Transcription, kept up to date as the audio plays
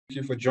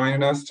you for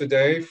joining us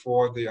today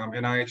for the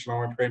NIH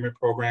Loan Repayment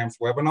Programs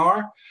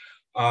webinar.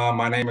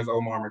 My name is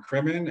Omar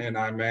McCrimmon, and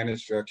I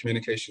manage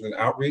communication and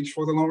outreach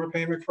for the Loan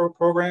Repayment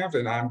Programs,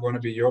 and I'm going to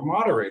be your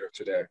moderator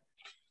today.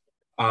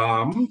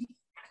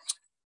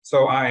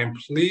 So I am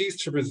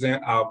pleased to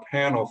present our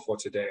panel for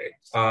today.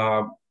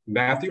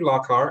 Matthew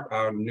Lockhart,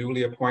 our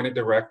newly appointed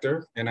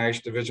director,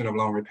 NIH Division of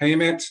Loan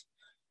Repayment,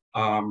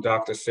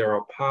 Dr.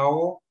 Sarah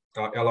Powell,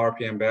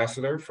 LRP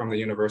ambassador from the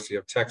University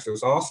of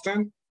Texas,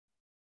 Austin,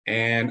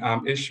 and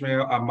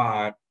Ishmael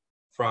Ahmad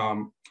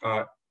from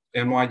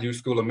NYU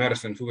School of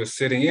Medicine, who is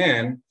sitting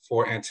in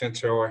for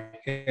Antentor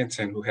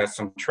Hinton, who has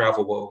some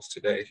travel woes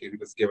today. He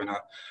was giving a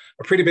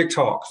pretty big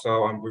talk.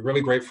 So we're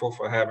really grateful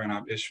for having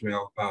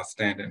Ishmael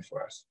stand in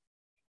for us.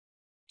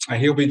 And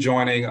he'll be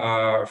joining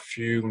a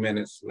few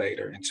minutes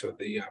later into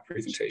the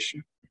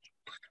presentation.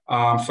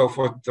 So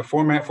for the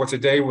format for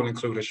today, we'll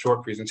include a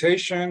short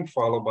presentation,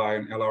 followed by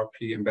an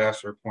LRP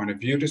ambassador point of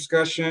view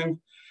discussion.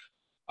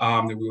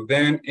 We will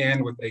then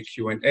end with a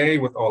Q&A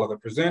with all of the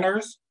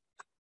presenters.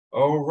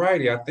 All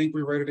righty, I think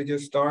we're ready to get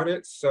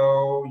started.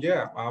 So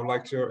yeah, I'd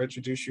like to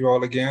introduce you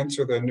all again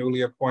to the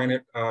newly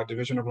appointed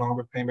Division of Loan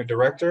Repayment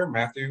Director,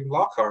 Matthew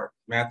Lockhart.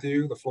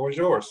 Matthew, the floor is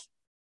yours.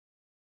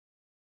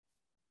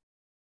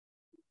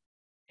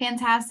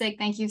 Fantastic.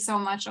 Thank you so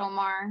much,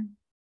 Omar.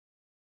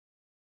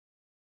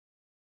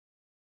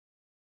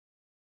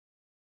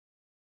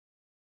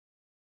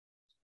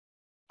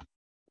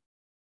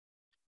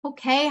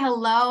 Okay,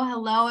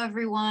 hello,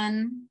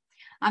 everyone.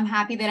 I'm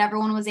happy that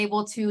everyone was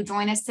able to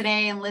join us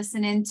today and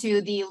listen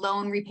into the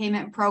Loan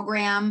Repayment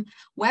Program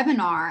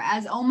webinar.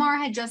 As Omar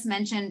had just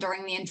mentioned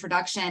during the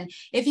introduction,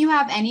 if you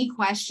have any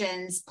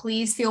questions,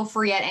 please feel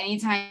free at any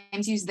time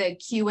to use the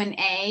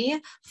Q&A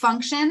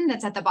function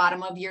that's at the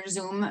bottom of your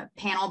Zoom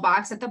panel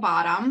box at the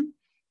bottom.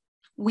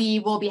 We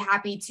will be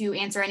happy to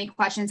answer any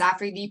questions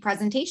after the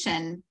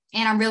presentation.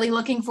 And I'm really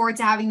looking forward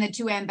to having the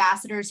two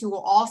ambassadors who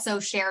will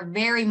also share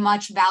very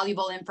much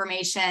valuable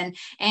information.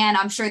 And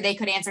I'm sure they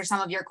could answer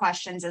some of your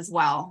questions as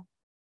well.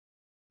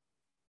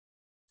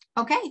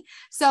 Okay,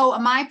 so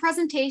my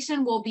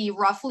presentation will be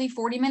roughly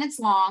 40 minutes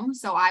long.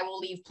 So I will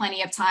leave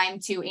plenty of time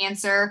to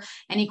answer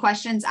any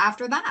questions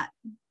after that.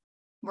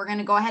 We're going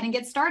to go ahead and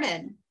get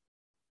started.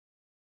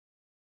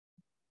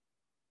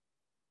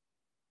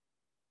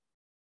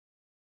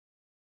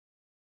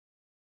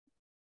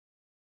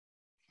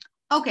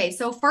 Okay,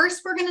 so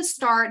first we're going to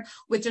start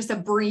with just a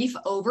brief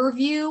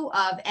overview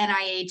of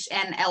NIH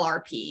and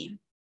LRP.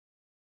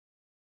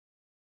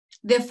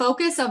 The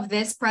focus of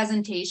this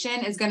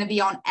presentation is going to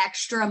be on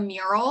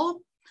extramural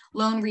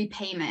loan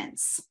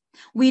repayments.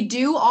 We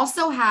do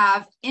also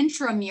have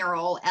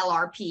intramural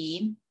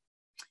LRP,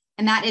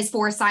 and that is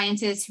for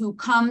scientists who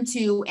come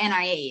to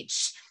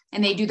NIH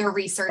and they do their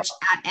research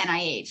at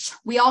NIH.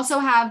 We also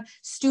have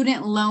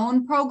student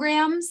loan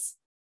programs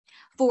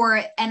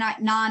for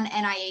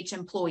non-NIH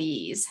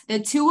employees. The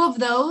two of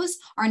those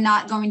are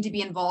not going to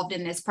be involved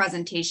in this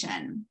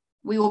presentation.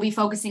 We will be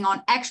focusing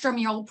on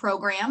extramural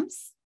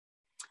programs.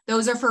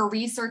 Those are for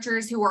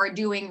researchers who are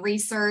doing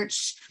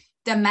research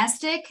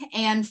domestic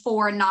and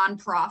for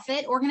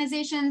nonprofit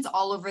organizations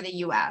all over the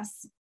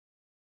US.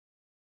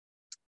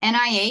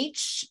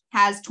 NIH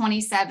has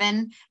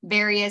 27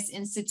 various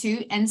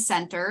institute and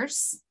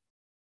centers.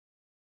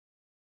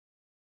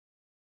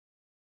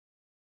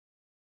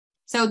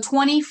 So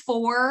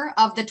 24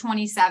 of the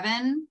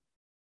 27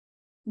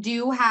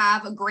 do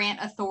have grant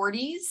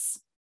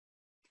authorities,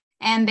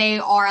 and they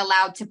are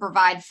allowed to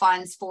provide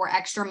funds for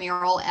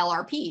extramural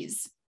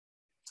LRPs.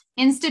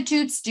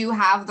 Institutes do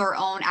have their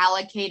own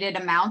allocated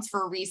amounts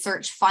for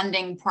research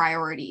funding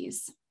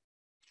priorities.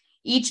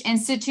 Each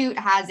institute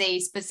has a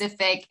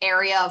specific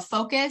area of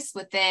focus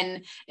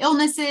within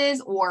illnesses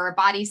or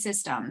body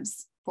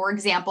systems. For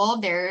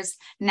example, there's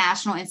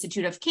National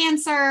Institute of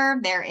Cancer,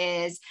 there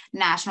is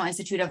National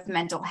Institute of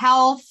Mental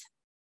Health,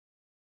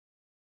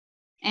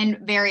 and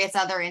various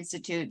other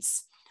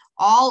institutes.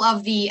 All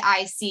of the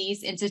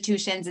ICs,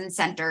 institutions, and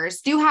centers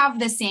do have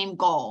the same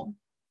goal.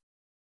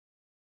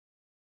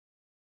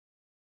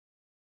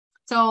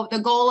 So the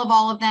goal of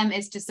all of them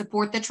is to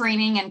support the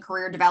training and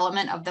career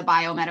development of the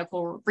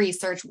biomedical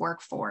research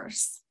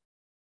workforce.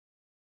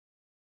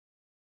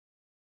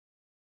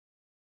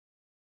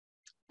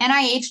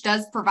 NIH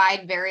does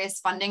provide various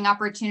funding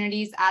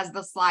opportunities, as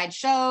the slide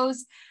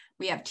shows.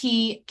 We have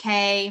T,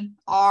 K,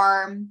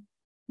 R,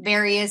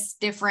 various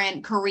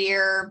different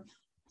career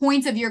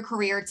points of your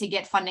career to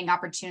get funding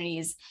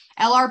opportunities.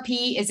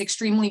 LRP is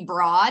extremely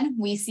broad.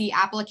 We see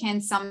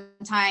applicants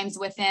sometimes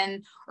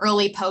within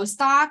early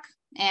postdoc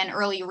and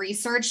early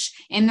research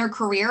in their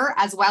career,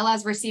 as well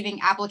as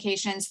receiving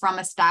applications from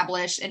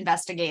established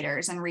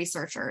investigators and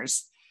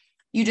researchers.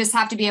 You just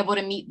have to be able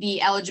to meet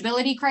the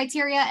eligibility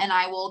criteria, and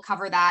I will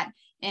cover that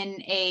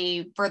in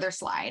a further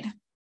slide.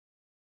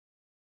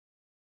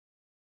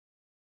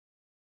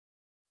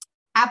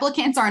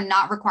 Applicants are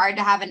not required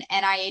to have an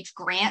NIH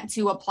grant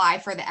to apply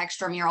for the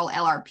extramural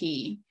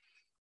LRP.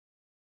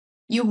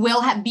 You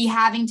will be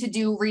having to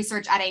do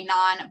research at a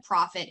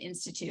nonprofit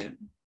institute.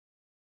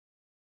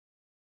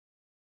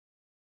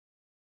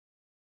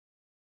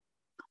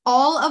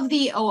 All of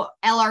the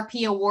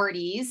LRP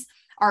awardees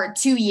are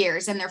 2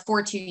 years, and they're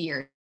for 2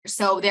 years.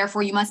 So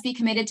therefore, you must be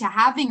committed to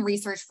having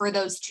research for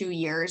those 2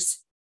 years.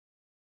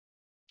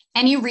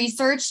 Any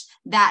research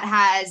that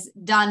has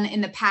done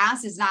in the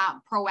past is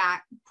not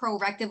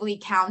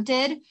proactively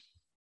counted.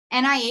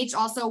 NIH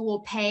also will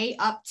pay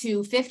up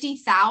to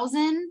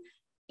 $50,000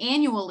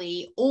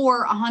 annually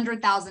or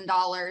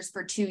 $100,000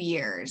 for 2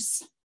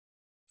 years.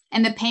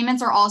 And the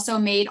payments are also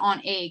made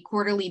on a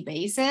quarterly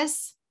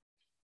basis.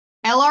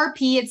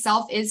 LRP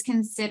itself is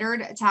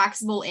considered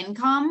taxable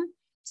income.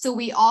 So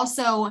we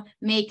also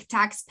make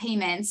tax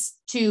payments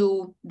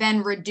to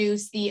then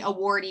reduce the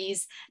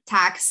awardee's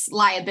tax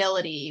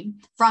liability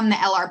from the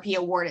LRP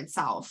award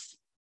itself.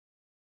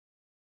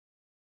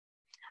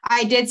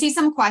 I did see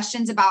some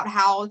questions about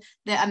how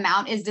the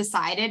amount is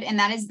decided, and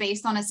that is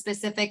based on a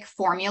specific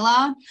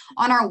formula.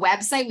 On our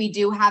website, we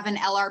do have an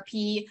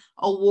LRP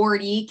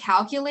awardee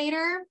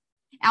calculator.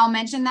 I'll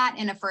mention that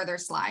in a further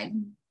slide.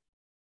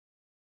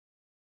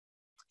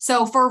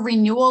 So for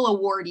renewal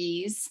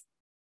awardees,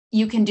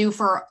 you can do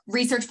for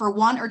research for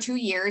 1 or 2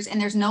 years, and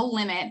there's no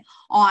limit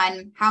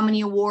on how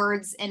many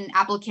awards an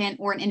applicant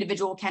or an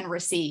individual can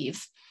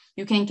receive.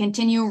 You can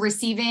continue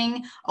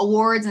receiving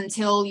awards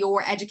until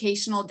your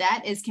educational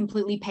debt is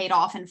completely paid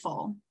off in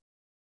full.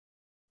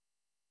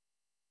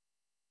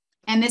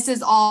 And this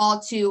is all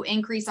to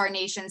increase our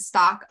nation's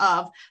stock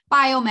of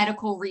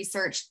biomedical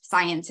research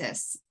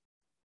scientists.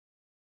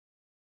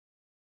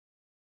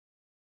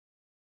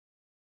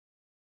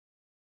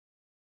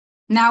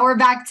 Now we're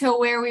back to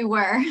where we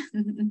were.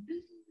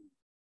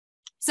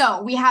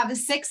 So we have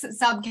 6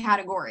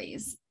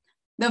 subcategories.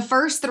 The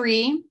first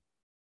 3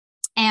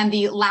 and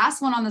the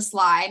last one on the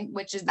slide,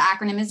 which is the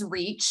acronym is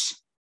REACH,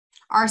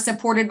 are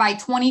supported by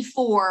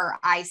 24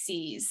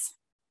 ICs.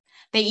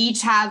 They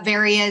each have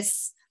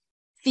various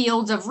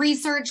fields of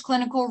research.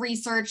 Clinical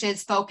research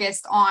is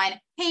focused on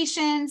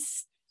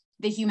patients,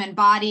 the human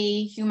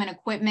body, human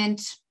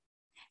equipment,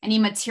 any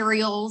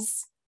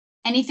materials,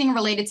 anything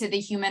related to the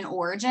human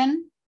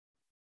origin.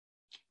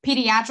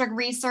 Pediatric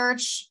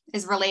research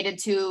is related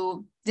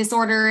to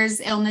disorders,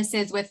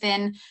 illnesses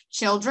within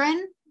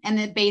children, and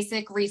the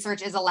basic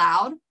research is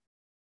allowed.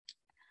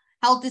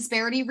 Health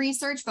disparity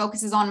research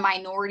focuses on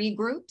minority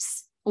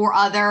groups or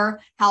other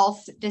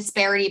health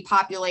disparity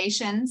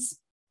populations.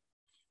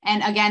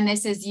 And again,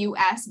 this is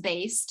US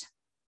based.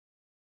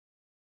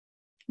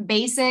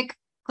 Basic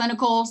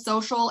clinical,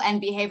 social,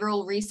 and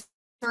behavioral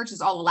research is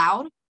all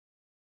allowed.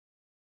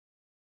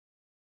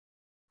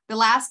 The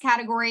last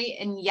category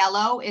in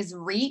yellow is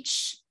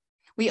REACH.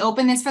 We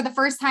opened this for the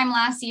first time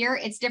last year.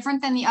 It's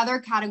different than the other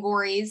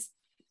categories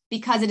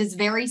because it is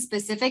very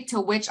specific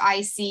to which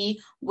IC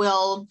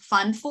will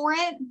fund for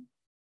it.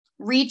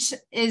 REACH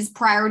is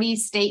priority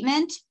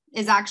statement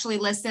is actually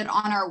listed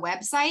on our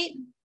website,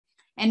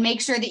 and make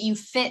sure that you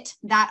fit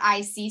that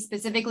IC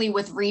specifically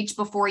with REACH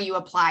before you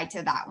apply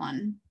to that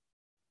one.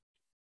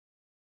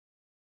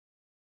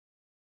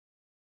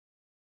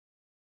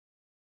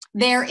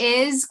 There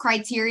is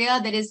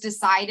criteria that is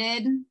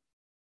decided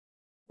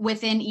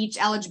within each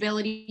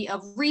eligibility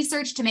of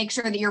research to make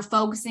sure that you're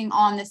focusing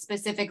on the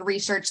specific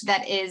research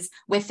that is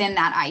within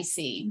that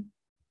IC.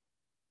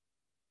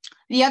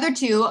 The other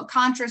 2,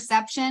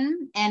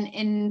 contraception and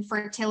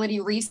infertility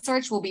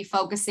research, will be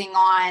focusing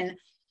on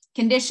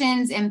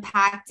conditions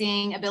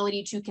impacting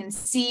ability to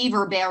conceive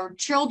or bear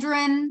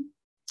children,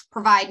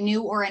 provide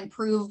new or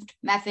improved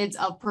methods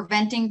of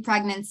preventing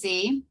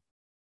pregnancy.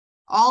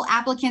 All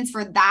applicants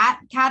for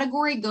that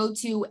category go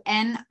to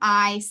NICHD,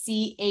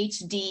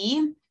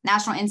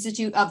 National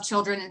Institute of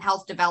Children and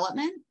Health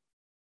Development.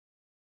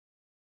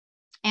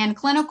 And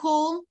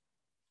clinical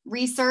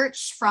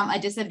research from a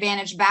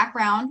disadvantaged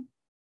background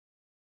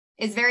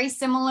is very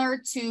similar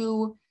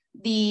to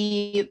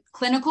the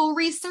clinical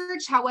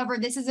research. However,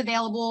 this is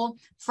available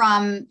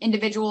from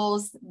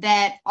individuals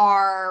that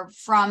are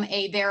from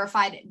a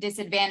verified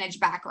disadvantaged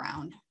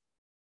background.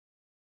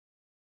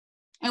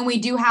 And we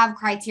do have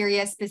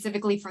criteria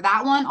specifically for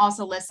that one,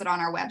 also listed on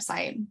our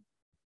website.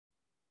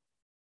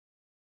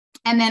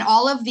 And then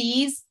all of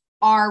these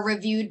are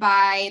reviewed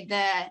by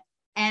the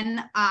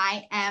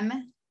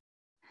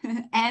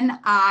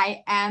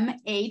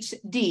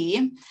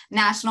NIMHD,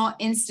 National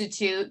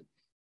Institute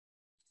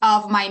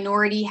of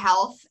Minority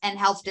Health and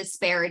Health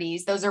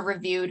Disparities. Those are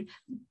reviewed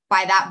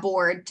by that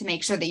board to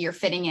make sure that you're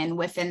fitting in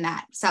within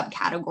that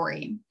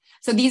subcategory.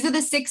 So these are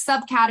the 6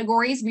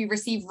 subcategories. We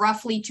receive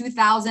roughly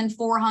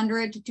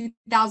 2,400 to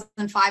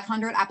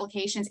 2,500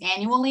 applications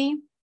annually.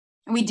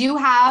 And we do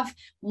have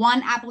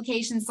one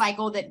application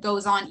cycle that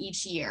goes on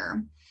each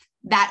year.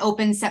 That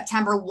opens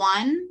September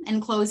 1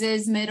 and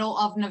closes middle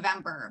of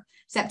November.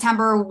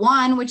 September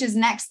 1, which is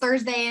next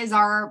Thursday, is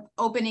our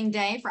opening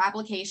day for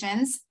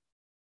applications.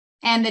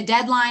 And the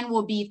deadline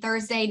will be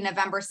Thursday,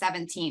 November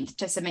 17th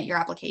to submit your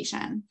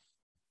application.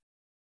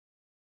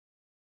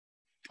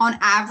 On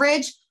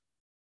average,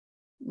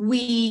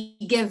 we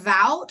give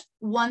out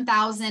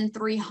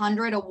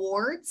 1,300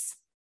 awards.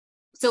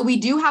 So we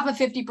do have a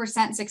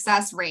 50%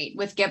 success rate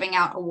with giving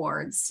out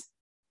awards.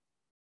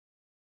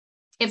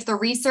 If the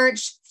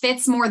research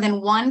fits more than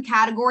one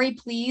category,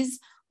 please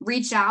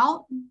reach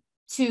out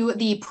to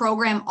the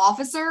program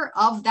officer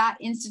of that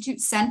institute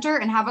center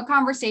and have a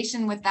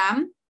conversation with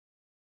them.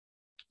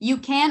 You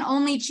can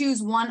only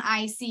choose one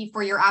IC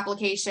for your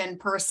application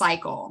per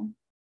cycle.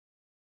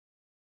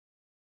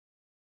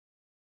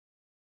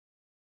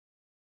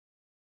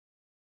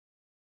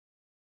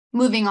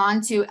 Moving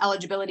on to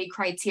eligibility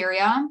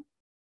criteria.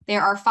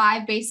 There are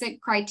 5 basic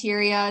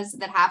criteria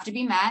that have to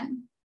be met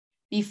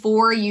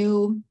before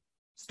you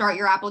start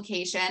your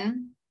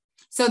application.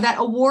 So that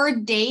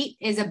award date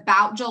is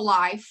about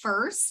July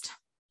 1st,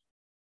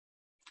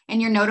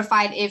 and you're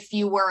notified if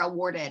you were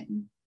awarded.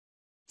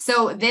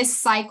 So this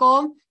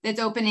cycle that's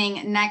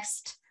opening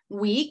next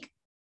week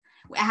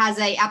has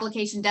an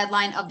application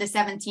deadline of the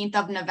 17th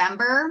of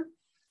November.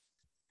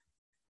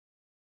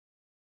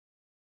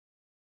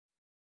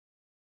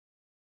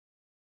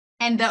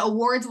 And the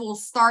awards will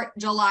start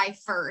July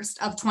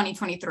 1st of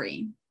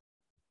 2023.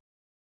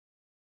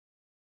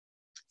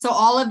 So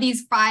all of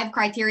these 5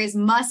 criteria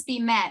must be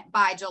met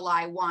by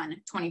July 1,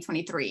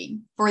 2023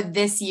 for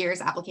this year's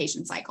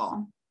application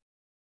cycle.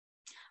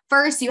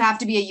 First, you have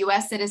to be a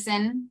U.S.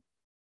 citizen,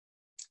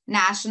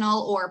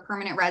 national or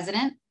permanent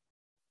resident.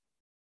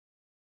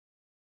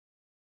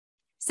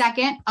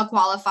 Second, a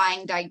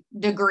qualifying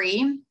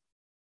degree,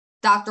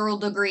 doctoral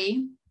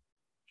degree.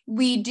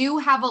 We do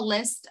have a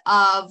list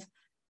of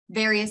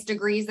various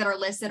degrees that are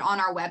listed on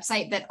our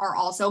website that are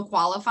also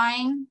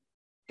qualifying.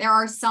 There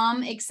are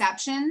some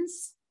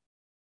exceptions.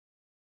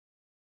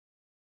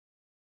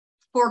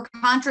 For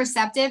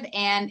contraceptive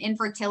and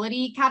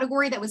infertility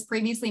category that was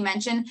previously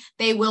mentioned,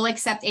 they will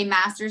accept a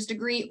master's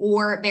degree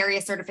or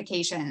various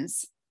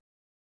certifications.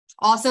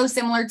 Also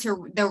similar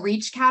to the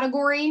REACH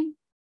category,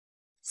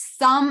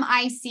 some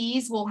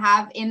ICs will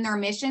have in their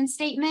mission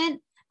statement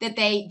that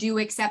they do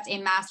accept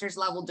a master's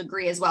level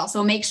degree as well.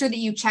 So make sure that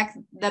you check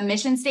the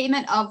mission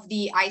statement of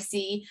the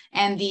IC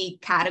and the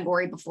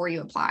category before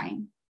you apply.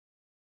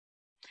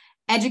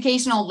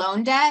 Educational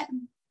loan debt.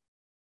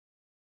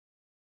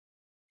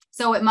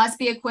 So it must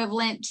be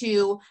equivalent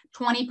to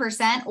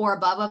 20% or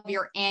above of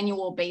your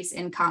annual base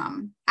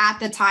income at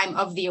the time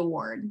of the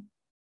award.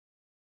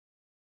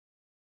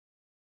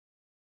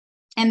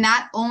 And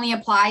that only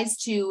applies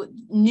to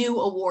new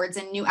awards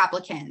and new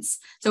applicants.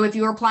 So if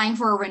you're applying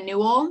for a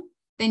renewal,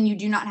 then you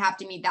do not have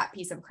to meet that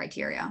piece of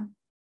criteria.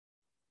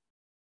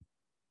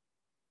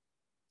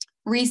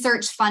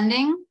 Research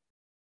funding.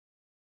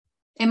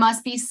 It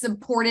must be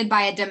supported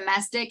by a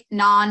domestic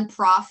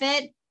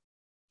nonprofit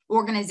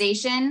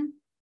organization,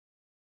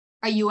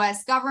 a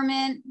U.S.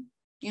 government,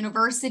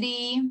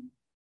 university,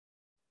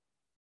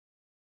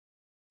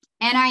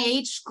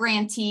 NIH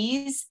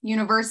grantees.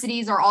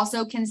 Universities are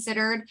also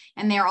considered,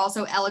 and they are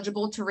also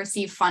eligible to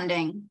receive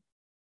funding.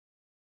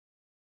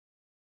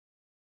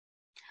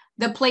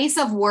 The place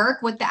of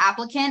work with the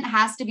applicant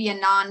has to be a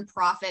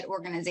nonprofit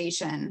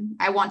organization.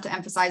 I want to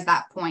emphasize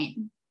that point.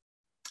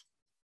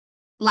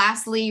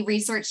 Lastly,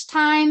 research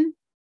time.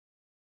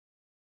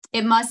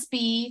 It must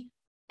be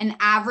an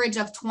average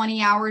of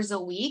 20 hours a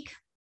week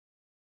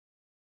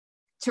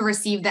to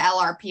receive the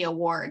LRP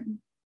award.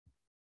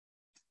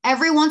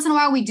 Every once in a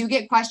while, we do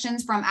get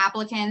questions from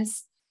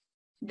applicants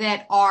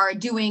that are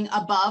doing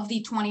above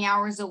the 20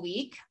 hours a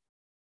week,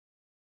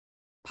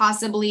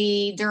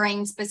 possibly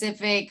during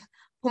specific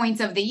points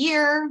of the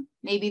year.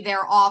 Maybe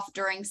they're off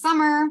during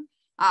summer.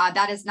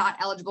 That is not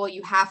eligible.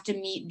 You have to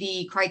meet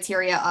the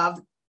criteria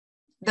of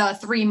the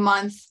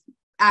 3-month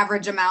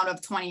average amount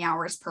of 20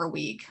 hours per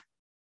week.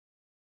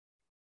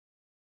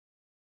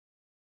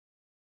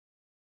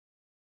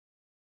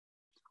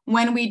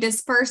 When we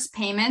disperse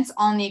payments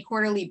on the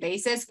quarterly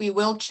basis, we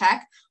will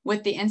check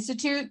with the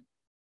institute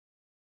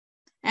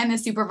and the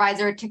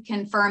supervisor to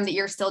confirm that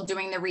you're still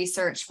doing the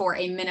research for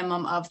a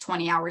minimum of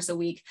 20 hours a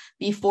week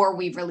before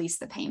we release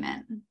the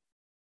payment.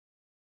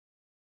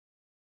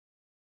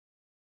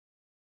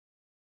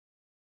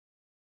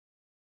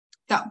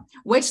 So,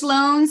 which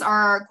loans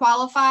are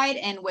qualified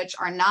and which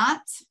are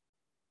not?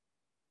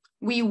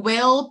 We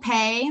will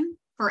pay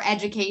for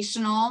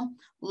educational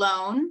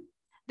loan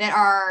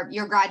that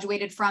you're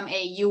graduated from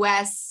a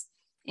U.S.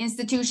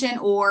 institution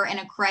or an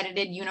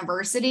accredited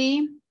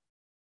university.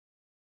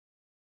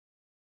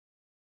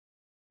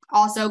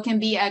 Also can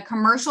be a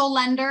commercial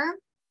lender.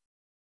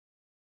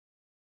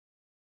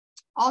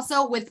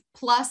 Also with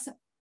plus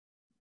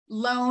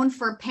loan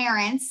for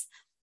parents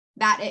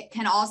that it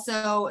can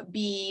also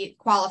be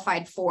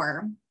qualified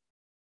for.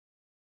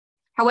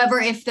 However,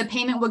 if the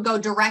payment would go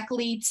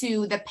directly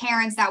to the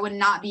parents, that would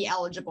not be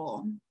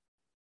eligible.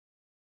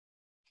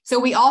 So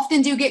we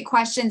often do get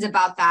questions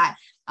about that.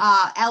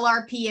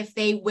 LRP, if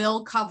they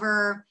will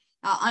cover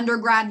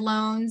undergrad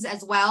loans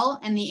as well.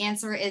 And the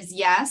answer is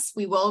yes,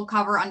 we will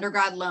cover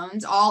undergrad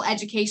loans. All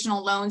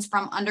educational loans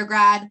from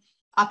undergrad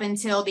up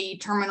until the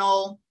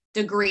terminal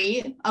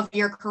degree of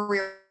your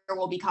career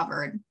will be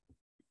covered.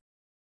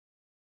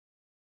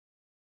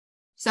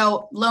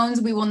 So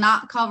loans we will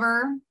not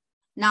cover,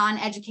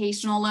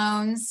 non-educational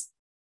loans,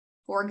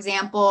 for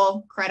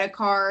example, credit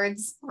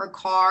cards or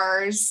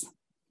cars,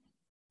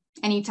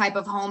 any type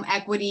of home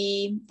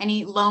equity,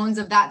 any loans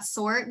of that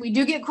sort. We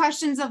do get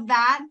questions of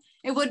that.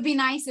 It would be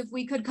nice if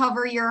we could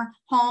cover your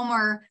home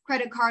or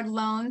credit card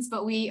loans,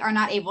 but we are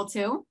not able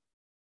to.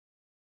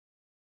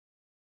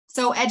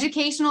 So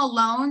educational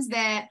loans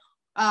that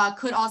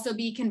could also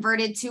be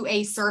converted to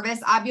a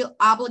service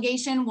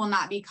obligation will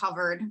not be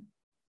covered.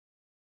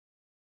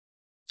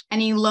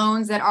 Any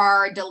loans that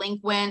are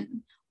delinquent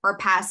or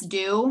past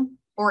due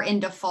or in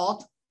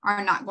default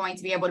are not going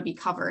to be able to be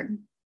covered.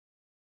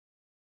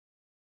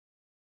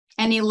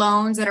 Any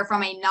loans that are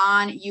from a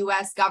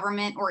non-US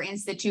government or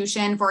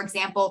institution, for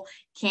example,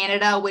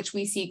 Canada, which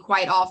we see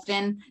quite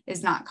often,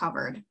 is not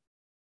covered.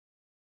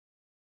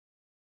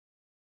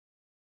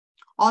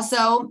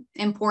 Also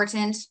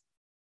important,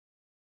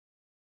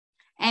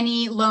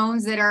 any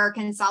loans that are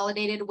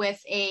consolidated with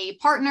a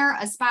partner,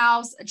 a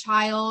spouse, a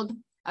child,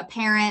 a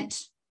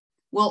parent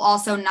will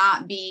also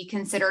not be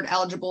considered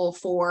eligible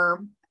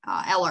for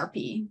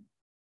LRP.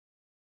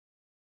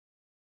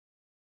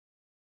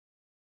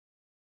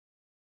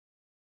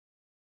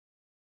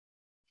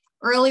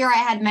 Earlier, I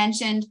had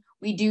mentioned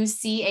we do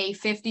see a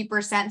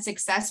 50%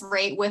 success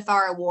rate with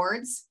our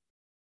awards.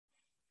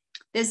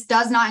 This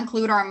does not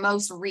include our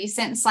most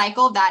recent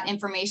cycle. That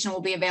information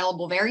will be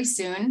available very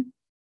soon.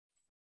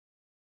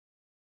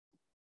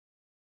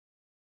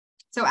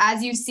 So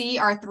as you see,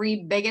 our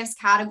three biggest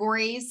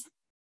categories: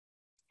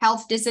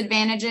 health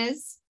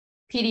disadvantages,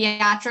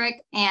 pediatric,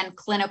 and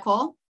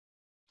clinical,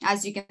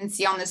 as you can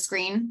see on the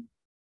screen.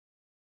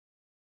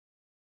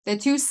 The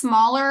two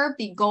smaller,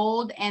 the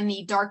gold and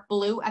the dark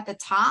blue at the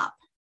top,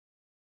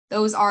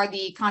 those are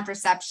the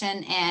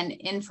contraception and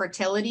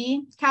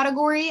infertility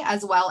category,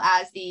 as well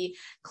as the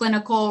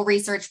clinical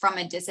research from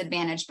a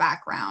disadvantaged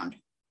background.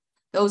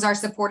 Those are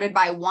supported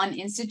by one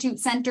institute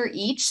center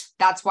each.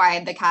 That's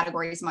why the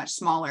category is much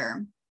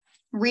smaller.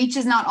 REACH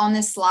is not on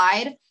this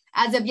slide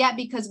as of yet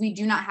because we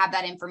do not have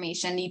that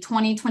information. The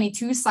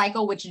 2022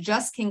 cycle, which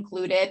just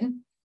concluded,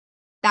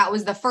 that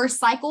was the first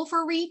cycle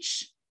for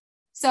REACH.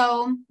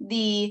 So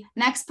the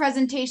next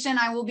presentation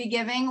I will be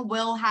giving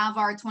will have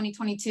our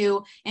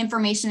 2022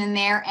 information in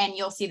there, and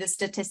you'll see the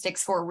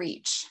statistics for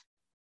REACH.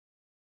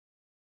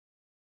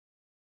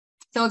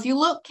 So if you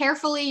look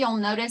carefully, you'll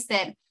notice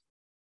that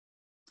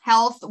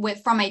health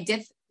from a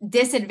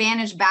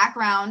disadvantaged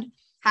background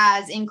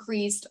has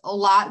increased a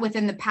lot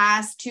within the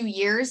past 2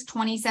 years,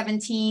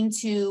 2017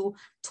 to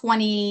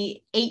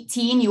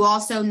 2018. You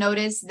also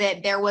notice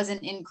that there was an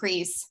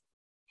increase.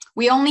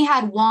 We only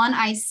had one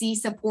IC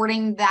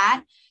supporting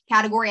that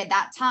category at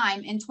that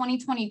time. In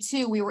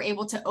 2022, we were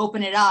able to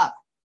open it up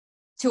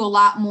to a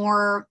lot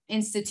more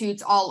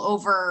institutes all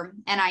over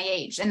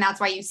NIH. And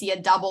that's why you see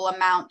a double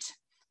amount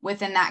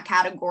within that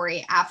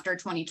category after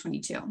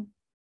 2022.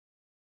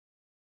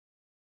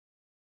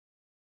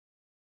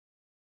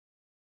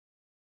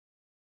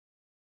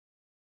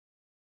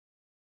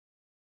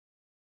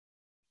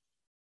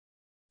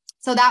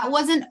 So that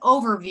was an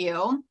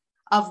overview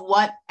of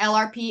what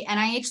LRP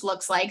NIH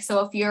looks like. So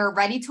if you're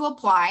ready to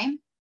apply,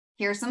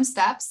 here's some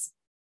steps.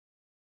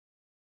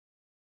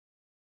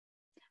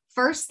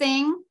 First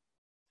thing,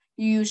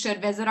 you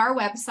should visit our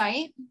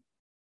website.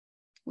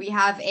 We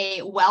have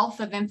a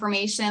wealth of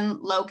information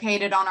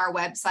located on our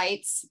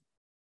websites.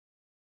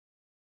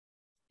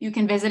 You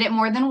can visit it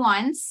more than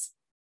once.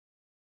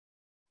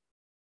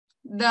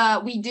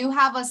 We do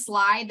have a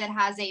slide that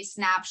has a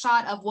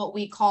snapshot of what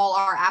we call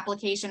our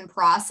application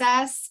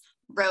process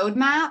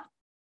roadmap.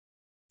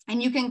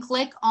 And you can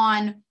click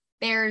on,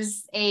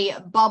 there's a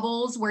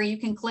bubbles where you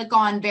can click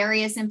on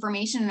various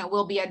information, and it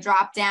will be a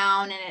drop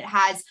down and it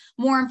has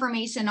more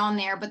information on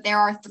there, but there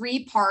are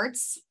 3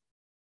 parts.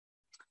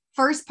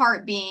 First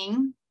part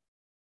being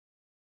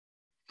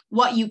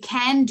what you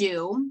can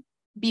do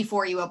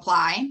before you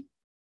apply.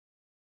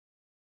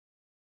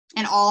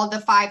 And all of the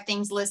 5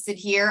 things listed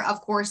here, of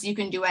course, you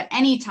can do at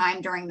any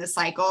time during the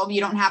cycle. You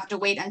don't have to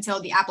wait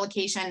until the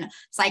application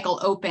cycle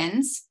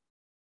opens.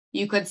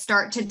 You could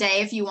start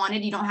today if you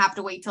wanted. You don't have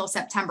to wait till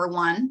September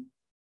 1.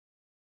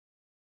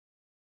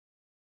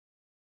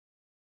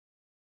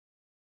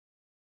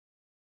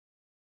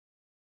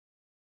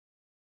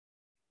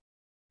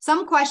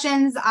 Some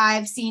questions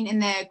I've seen in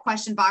the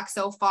question box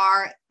so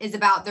far is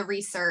about the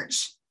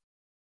research.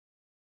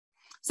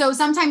 So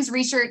sometimes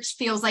research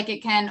feels like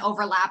it can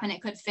overlap and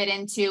it could fit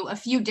into a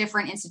few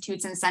different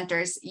institutes and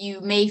centers. You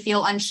may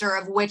feel unsure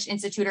of which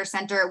institute or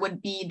center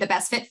would be the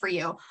best fit for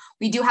you.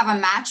 We do have a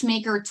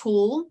matchmaker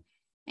tool,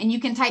 and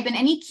you can type in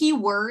any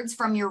keywords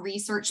from your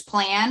research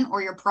plan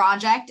or your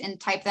project and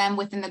type them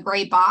within the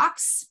gray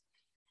box.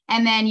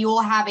 And then you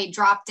will have a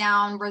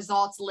drop-down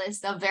results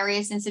list of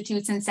various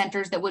institutes and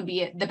centers that would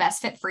be the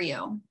best fit for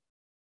you.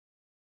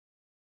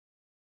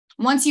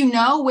 Once you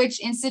know which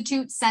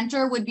institute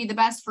center would be the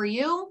best for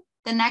you,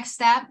 the next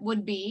step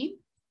would be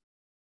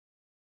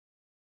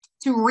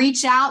to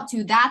reach out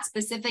to that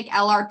specific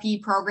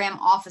LRP program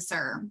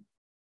officer.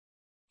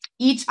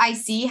 Each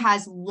IC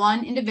has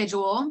one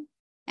individual,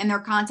 and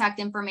their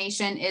contact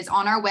information is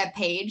on our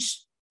webpage.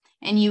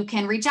 And you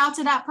can reach out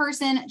to that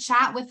person,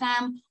 chat with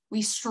them,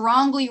 we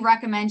strongly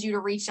recommend you to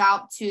reach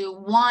out to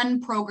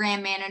one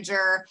program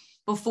manager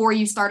before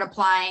you start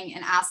applying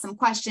and ask some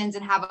questions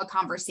and have a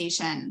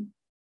conversation.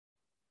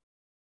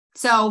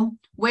 So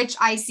which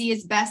IC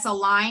is best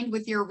aligned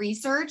with your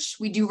research?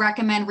 We do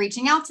recommend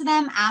reaching out to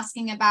them,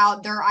 asking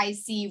about their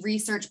IC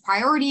research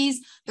priorities,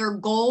 their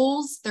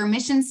goals, their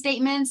mission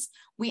statements.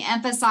 We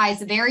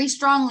emphasize very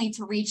strongly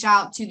to reach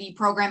out to the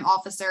program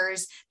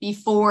officers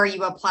before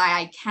you apply.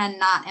 I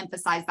cannot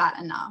emphasize that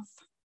enough.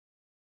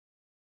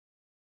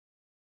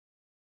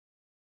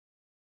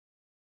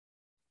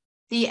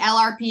 The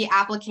LRP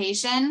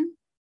application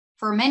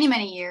for many,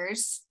 many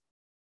years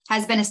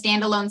has been a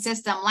standalone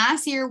system.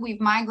 Last year,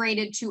 we've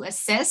migrated to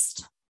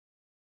Assist.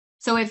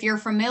 So if you're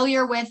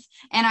familiar with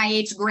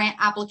NIH grant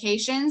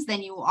applications,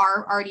 then you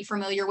are already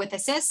familiar with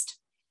Assist.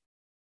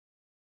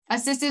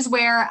 Assist is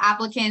where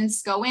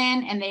applicants go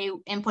in and they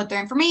input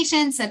their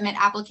information, submit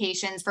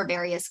applications for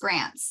various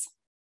grants.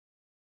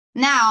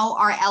 Now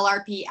our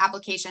LRP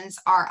applications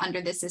are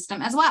under this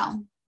system as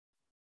well.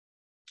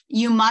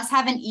 You must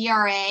have an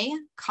ERA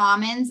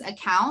Commons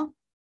account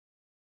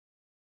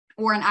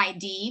or an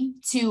ID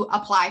to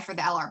apply for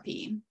the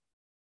LRP.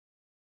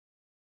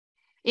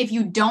 If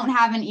you don't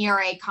have an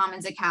ERA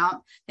Commons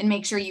account, then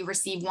make sure you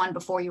receive one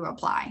before you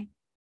apply.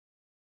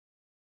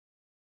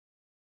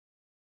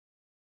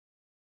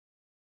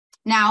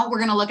 Now we're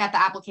going to look at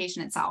the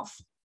application itself.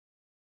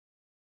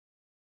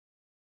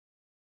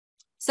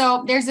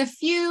 So there's a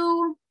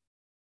few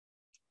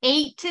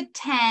 8 to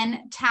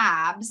 10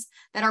 tabs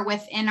that are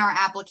within our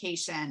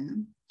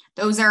application.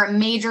 Those are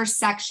major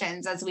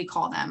sections, as we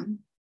call them.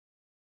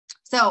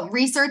 So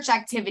research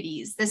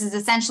activities. This is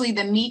essentially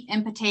the meat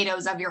and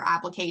potatoes of your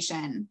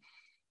application.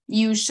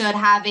 You should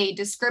have a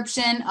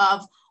description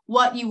of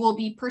what you will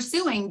be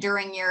pursuing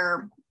during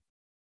your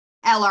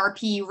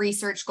LRP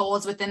research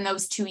goals within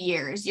those 2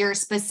 years, your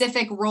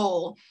specific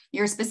role,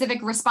 your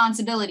specific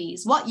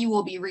responsibilities, what you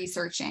will be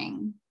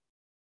researching,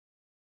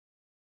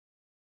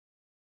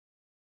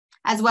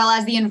 as well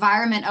as the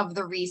environment of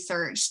the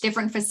research,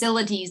 different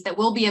facilities that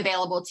will be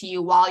available to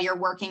you while you're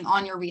working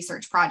on your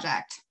research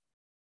project.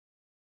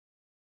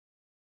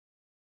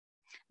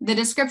 The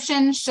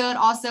description should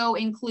also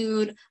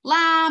include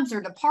labs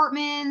or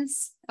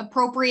departments,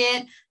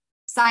 appropriate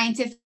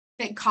scientific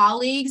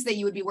colleagues that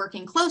you would be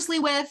working closely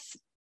with,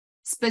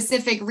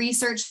 specific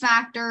research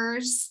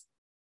factors.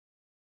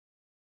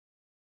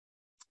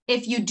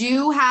 If you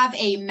do have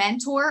a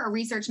mentor, a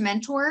research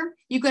mentor,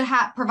 you could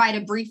provide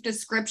a brief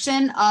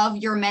description of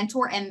your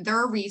mentor and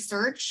their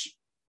research.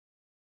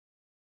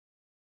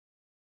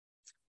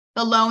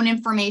 The loan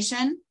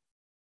information.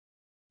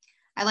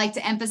 I like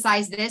to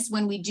emphasize this: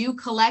 when we do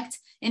collect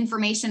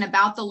information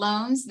about the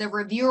loans, the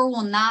reviewer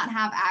will not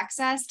have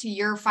access to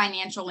your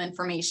financial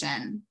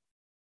information.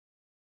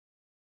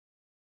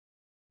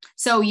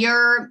 So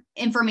your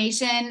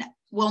information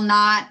will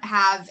not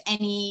have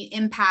any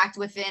impact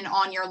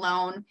on your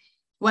loan,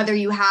 whether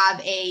you have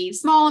a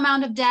small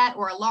amount of debt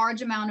or a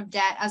large amount of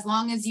debt. As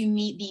long as you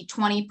meet the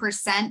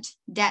 20%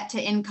 debt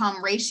to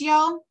income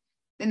ratio,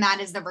 then that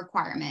is the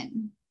requirement.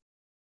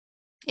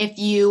 If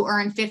you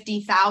earn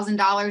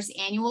 $50,000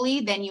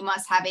 annually, then you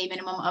must have a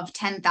minimum of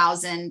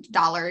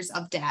 $10,000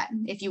 of debt.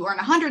 If you earn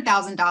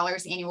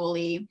 $100,000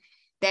 annually,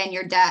 then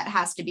your debt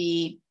has to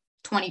be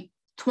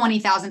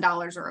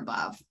 $20,000 or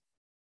above.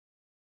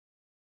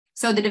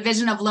 So the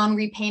Division of Loan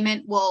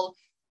Repayment will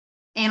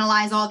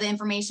analyze all the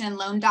information in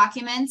loan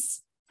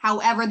documents.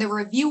 However, the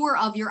reviewer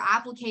of your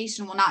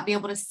application will not be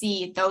able to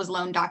see those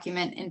loan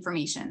document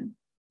information.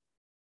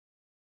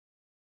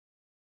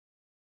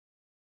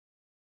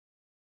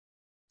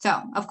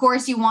 So, of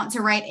course, you want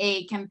to write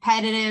a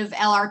competitive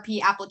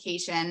LRP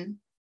application.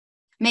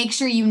 Make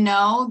sure you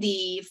know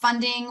the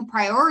funding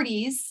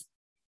priorities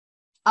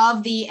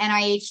of the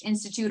NIH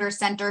Institute or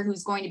Center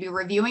who's going to be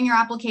reviewing your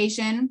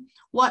application.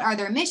 What are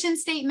their mission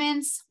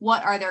statements?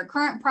 What are their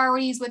current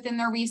priorities within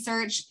their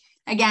research?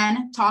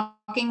 Again,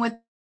 talking with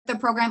the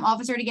program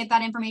officer to get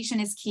that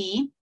information is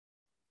key.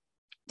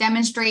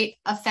 Demonstrate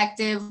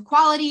effective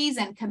qualities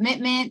and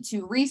commitment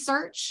to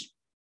research.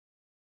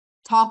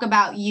 Talk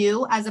about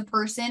you as a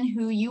person,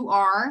 who you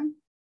are,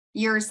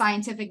 your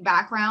scientific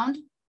background.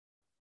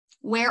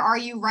 Where are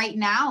you right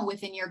now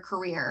within your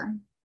career?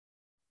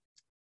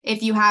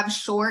 If you have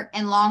short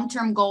and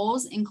long-term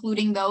goals,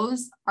 including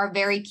those are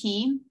very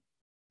key.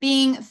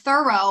 Being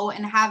thorough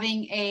and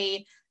having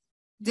a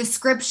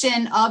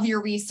description of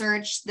your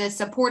research, the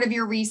support of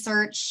your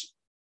research,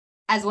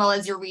 as well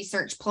as your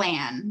research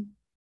plan.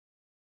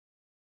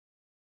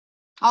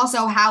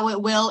 Also, how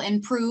it will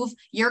improve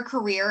your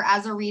career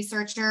as a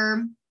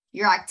researcher,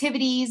 your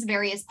activities,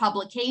 various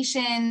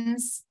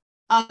publications,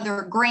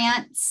 other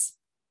grants.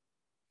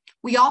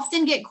 We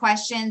often get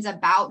questions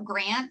about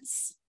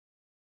grants.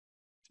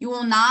 You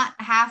will not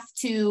have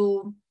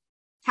to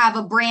have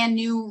a brand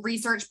new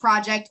research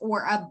project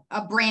or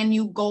a brand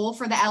new goal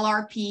for the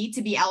LRP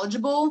to be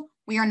eligible.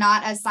 We are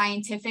not a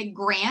scientific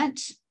grant,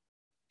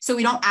 so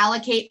we don't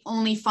allocate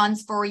only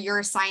funds for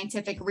your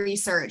scientific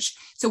research.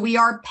 So we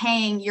are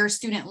paying your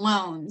student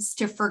loans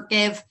to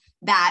forgive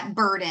that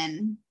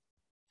burden.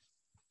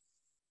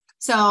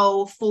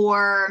 So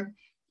for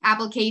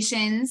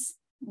applications,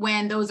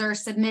 when those are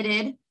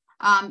submitted,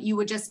 you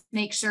would just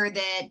make sure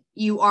that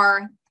you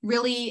are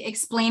really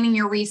explaining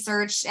your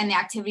research and the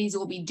activities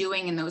you'll be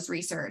doing in those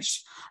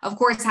research. Of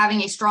course,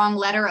 having a strong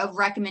letter of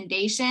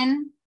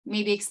recommendation,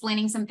 maybe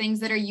explaining some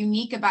things that are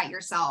unique about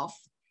yourself.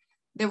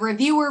 The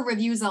reviewer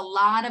reviews a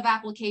lot of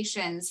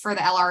applications for the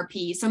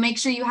LRP, so make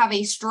sure you have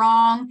a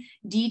strong,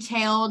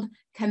 detailed,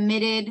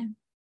 committed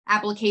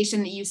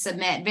application that you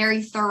submit,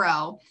 very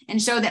thorough,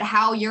 and show that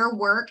how your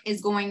work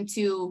is going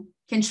to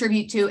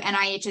contribute to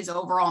NIH's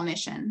overall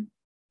mission.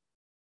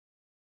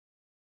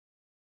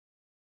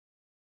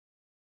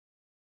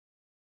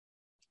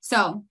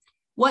 So,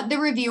 what the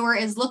reviewer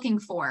is looking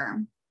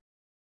for.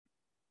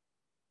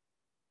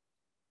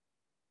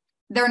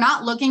 They're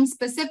not looking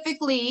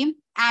specifically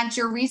at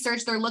your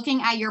research, they're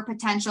looking at your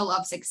potential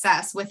of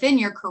success within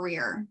your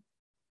career.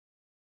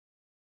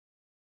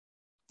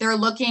 They're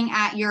looking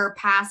at your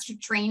past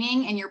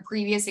training and your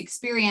previous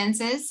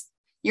experiences,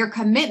 your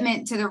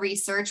commitment to the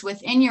research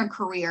within your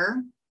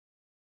career,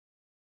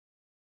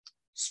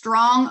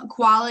 strong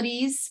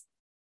qualities,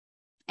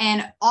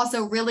 and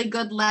also really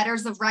good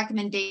letters of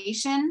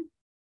recommendation.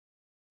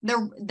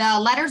 The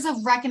letters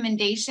of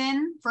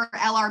recommendation for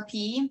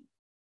LRP,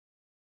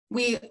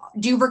 we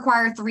do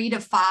require 3 to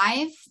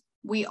 5.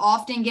 We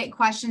often get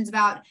questions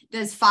about,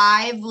 does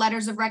 5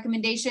 letters of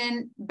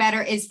recommendation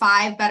is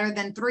 5 better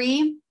than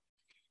 3?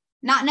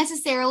 Not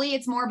necessarily,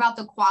 it's more about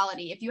the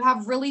quality. If you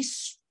have really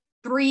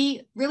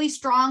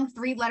strong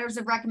 3 letters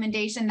of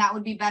recommendation, that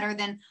would be better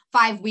than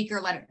 5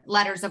 weaker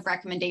letters of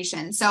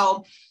recommendation.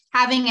 So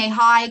having a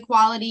high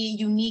quality,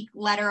 unique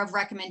letter of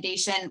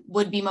recommendation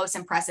would be most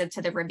impressive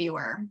to the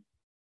reviewer.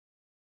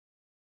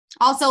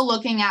 Also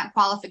looking at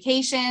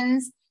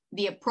qualifications,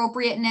 the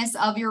appropriateness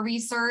of your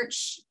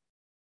research,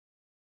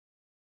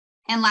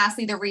 and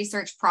lastly, the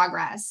research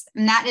progress.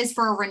 And that is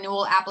for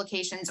renewal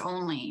applications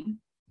only.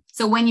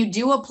 So when you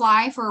do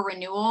apply for a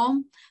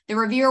renewal, the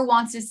reviewer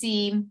wants to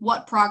see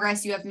what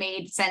progress you have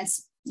made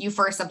since you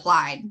first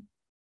applied.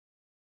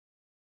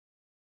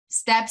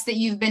 Steps that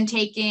you've been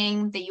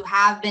taking,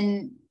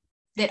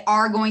 that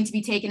are going to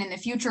be taken in the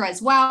future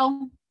as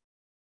well.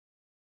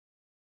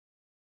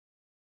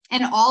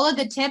 And all of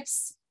the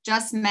tips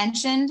just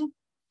mentioned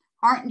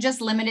aren't just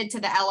limited to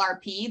the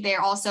LRP, they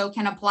also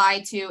can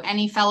apply to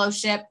any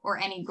fellowship or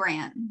any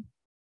grant.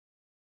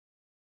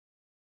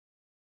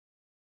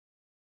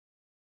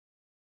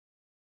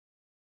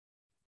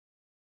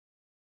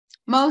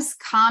 Most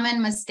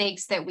common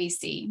mistakes that we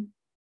see.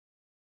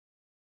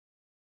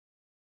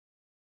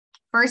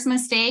 First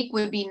mistake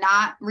would be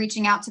not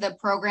reaching out to the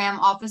program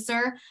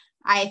officer.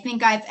 I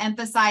think I've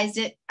emphasized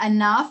it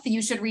enough.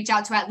 You should reach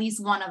out to at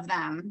least one of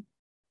them.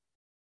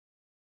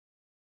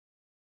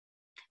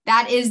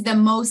 That is the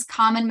most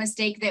common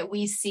mistake that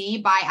we see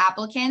by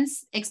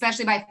applicants,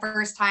 especially by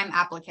first-time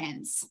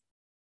applicants.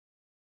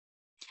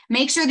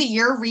 Make sure that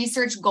your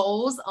research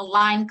goals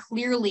align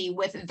clearly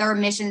with their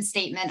mission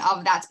statement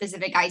of that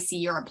specific IC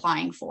you're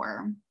applying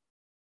for.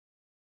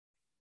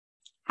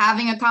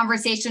 Having a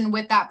conversation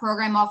with that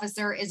program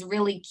officer is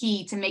really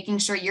key to making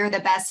sure you're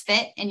the best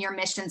fit and your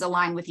missions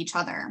align with each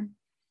other.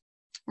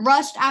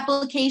 Rushed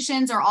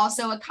applications are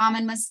also a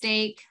common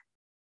mistake.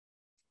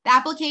 The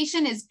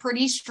application is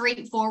pretty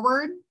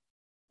straightforward.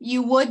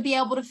 You would be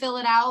able to fill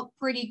it out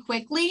pretty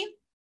quickly.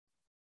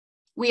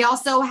 We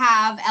also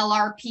have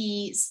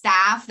LRP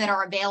staff that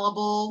are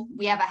available.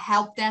 We have a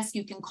help desk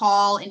you can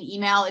call and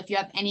email if you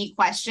have any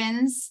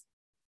questions.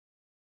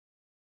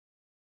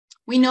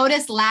 We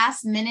notice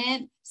last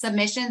minute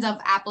submissions of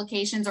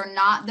applications are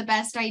not the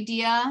best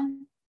idea,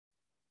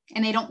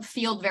 and they don't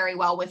field very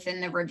well within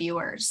the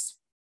reviewers.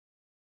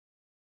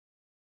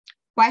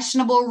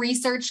 Questionable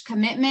research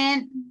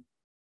commitment.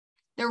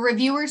 The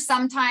reviewers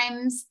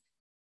sometimes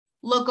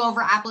look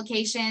over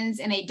applications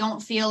and they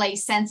don't feel a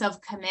sense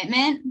of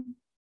commitment.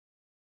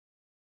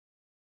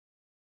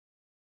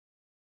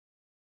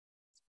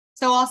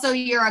 So also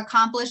your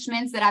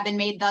accomplishments that have been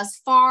made thus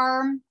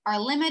far are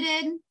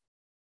limited.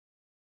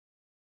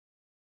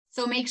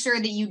 So make sure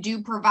that you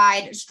do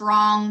provide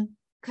strong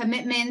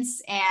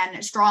commitments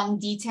and strong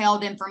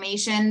detailed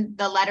information.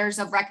 The letters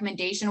of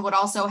recommendation would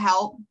also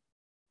help.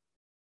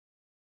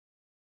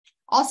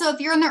 Also,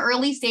 if you're in the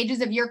early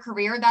stages of your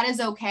career, that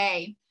is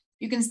okay.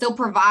 You can still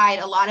provide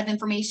a lot of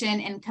information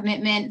and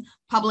commitment,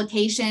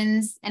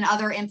 publications, and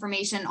other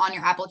information on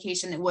your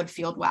application that would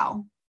field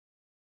well.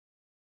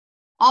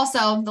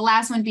 Also, the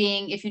last one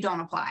being if you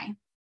don't apply.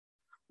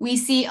 We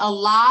see a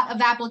lot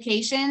of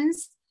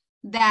applications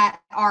that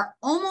are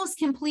almost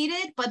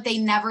completed, but they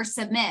never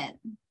submit.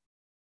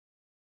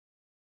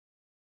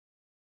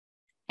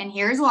 And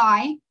here's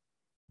why.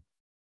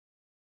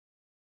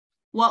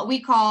 What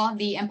we call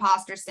the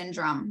imposter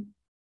syndrome.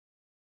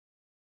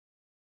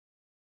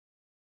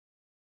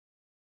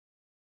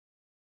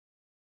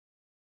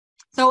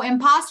 So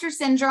imposter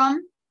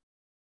syndrome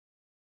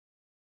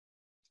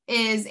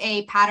is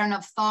a pattern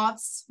of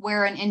thoughts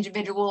where an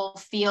individual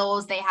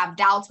feels they have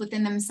doubts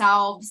within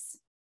themselves.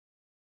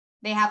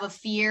 They have a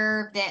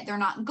fear that they're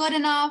not good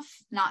enough,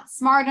 not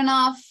smart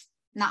enough,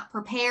 not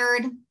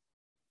prepared.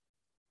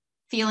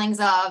 Feelings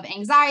of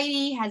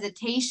anxiety,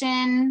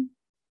 hesitation,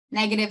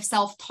 negative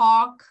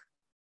self-talk,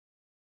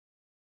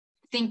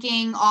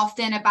 thinking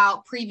often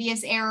about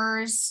previous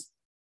errors,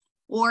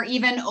 or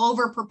even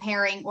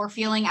over-preparing or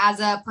feeling as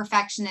a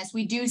perfectionist.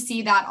 We do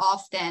see that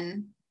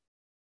often.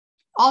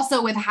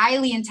 Also with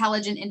highly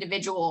intelligent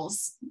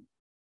individuals.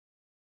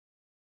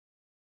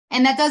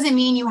 And that doesn't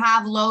mean you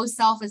have low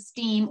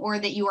self-esteem or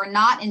that you are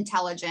not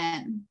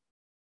intelligent.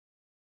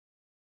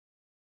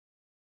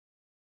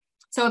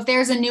 So if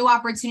there's a new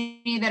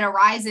opportunity that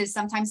arises,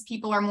 sometimes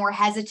people are more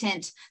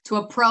hesitant to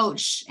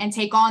approach and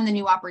take on the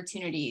new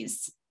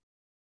opportunities.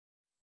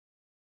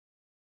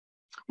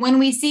 When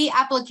we see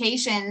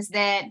applications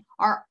that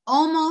are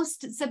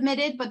almost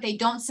submitted, but they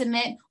don't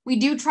submit, we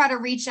do try to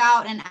reach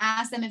out and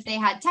ask them if they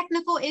had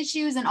technical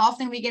issues, and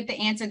often we get the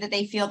answer that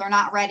they feel they're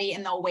not ready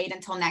and they'll wait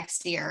until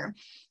next year.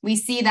 We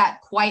see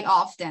that quite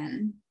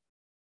often.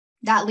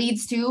 That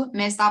leads to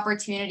missed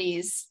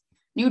opportunities,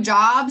 new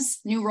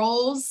jobs, new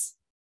roles,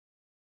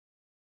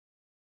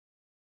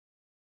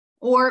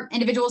 or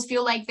individuals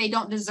feel like they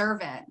don't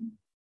deserve it.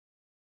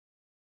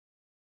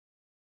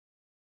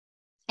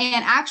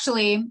 And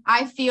actually,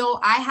 I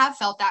have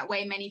felt that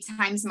way many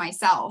times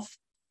myself.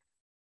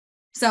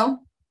 So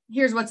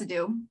here's what to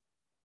do.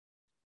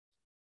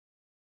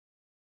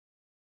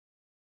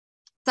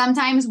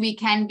 Sometimes we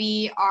can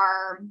be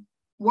our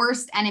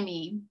worst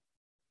enemy.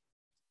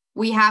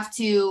 We have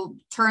to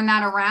turn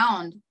that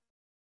around.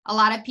 A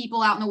lot of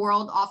people out in the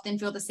world often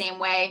feel the same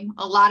way.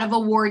 A lot of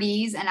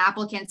awardees and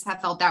applicants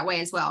have felt that way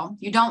as well.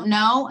 You don't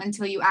know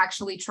until you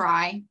actually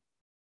try.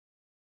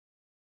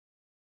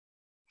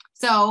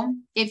 So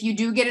if you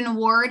do get an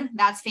award,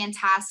 that's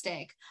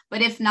fantastic.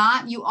 But if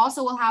not, you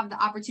also will have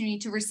the opportunity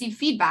to receive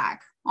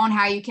feedback on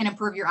how you can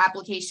improve your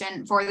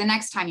application for the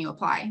next time you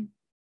apply.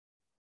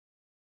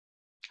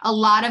 A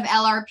lot of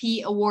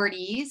LRP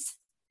awardees,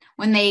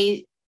 when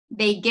they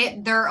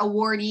get their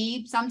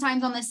awardee,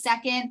 sometimes on the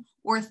second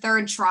or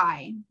third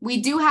try.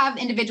 We do have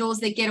individuals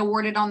that get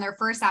awarded on their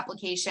first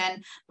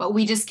application, but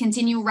we just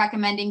continue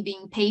recommending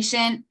being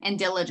patient and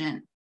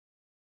diligent.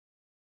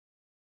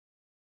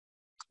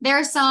 There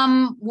are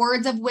some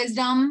words of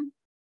wisdom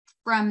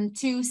from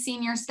 2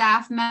 senior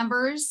staff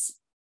members.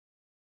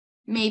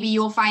 Maybe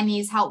you'll find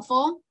these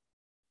helpful.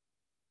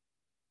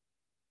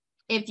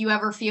 If you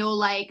ever feel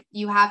like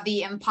you have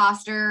the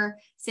imposter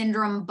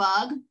syndrome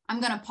bug,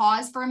 I'm going to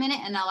pause for a minute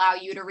and allow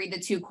you to read the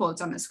 2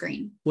 quotes on the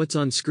screen. What's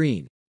on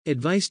screen?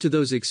 Advice to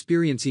those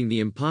experiencing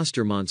the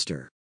imposter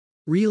monster.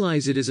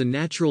 Realize it is a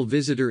natural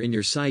visitor in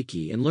your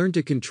psyche and learn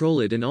to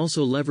control it, and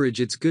also leverage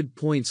its good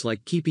points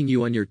like keeping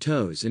you on your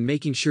toes and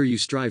making sure you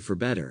strive for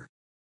better.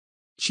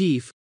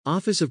 Chief,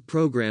 Office of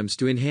Programs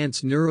to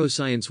Enhance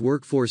Neuroscience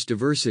Workforce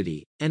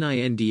Diversity,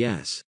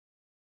 NINDS.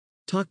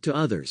 Talk to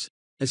others,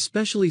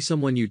 especially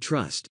someone you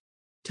trust.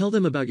 Tell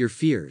them about your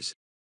fears.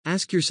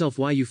 Ask yourself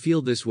why you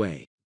feel this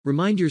way.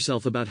 Remind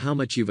yourself about how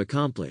much you've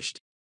accomplished.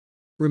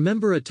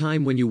 Remember a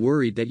time when you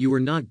worried that you were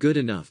not good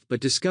enough but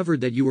discovered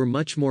that you were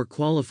much more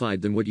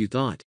qualified than what you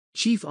thought.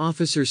 Chief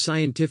Officer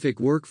Scientific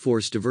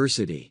Workforce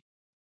Diversity.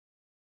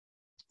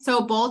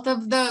 So both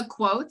of the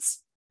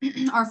quotes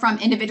are from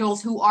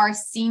individuals who are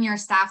senior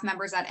staff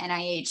members at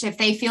NIH. If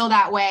they feel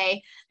that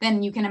way,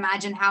 then you can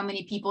imagine how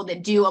many people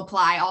that do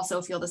apply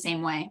also feel the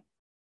same way.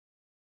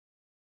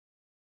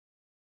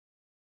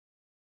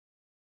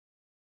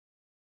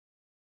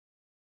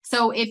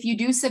 So if you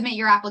do submit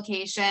your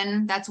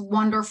application, that's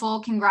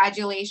wonderful.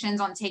 Congratulations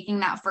on taking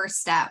that first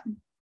step.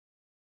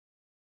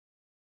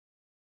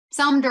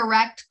 Some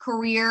direct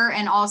career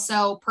and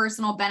also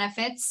personal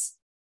benefits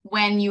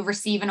when you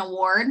receive an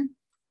award.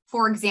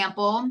 For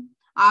example,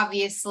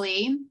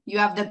 obviously, you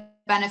have the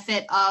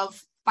benefit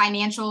of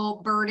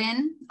financial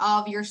burden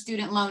of your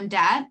student loan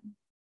debt.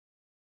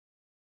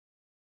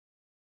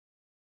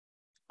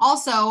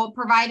 Also,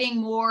 providing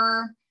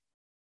more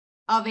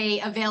of a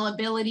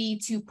availability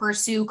to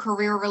pursue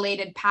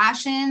career-related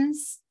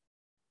passions.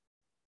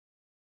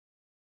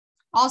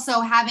 Also,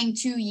 having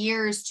 2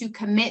 years to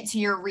commit to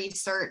your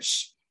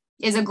research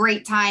is a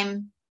great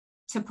time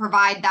to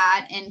provide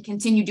that and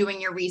continue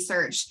doing your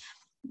research.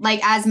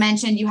 Like as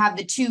mentioned, you have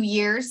the 2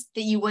 years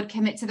that you would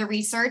commit to the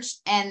research,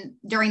 and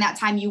during that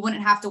time, you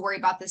wouldn't have to worry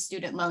about the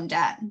student loan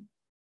debt.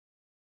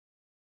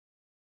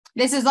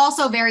 This is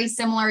also very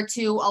similar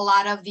to a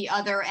lot of the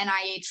other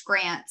NIH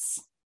grants.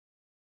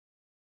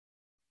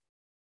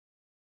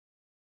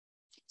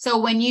 So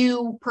when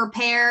you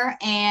prepare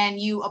and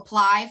you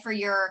apply for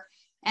your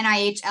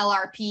NIH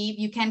LRP,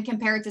 you can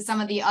compare it to some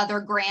of the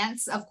other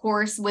grants, of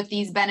course, with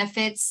these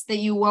benefits that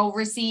you will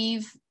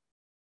receive.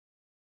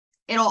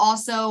 It'll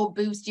also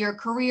boost your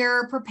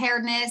career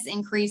preparedness,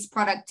 increase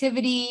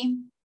productivity,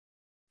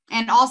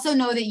 and also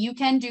know that you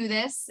can do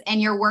this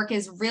and your work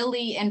is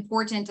really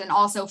important and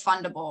also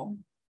fundable.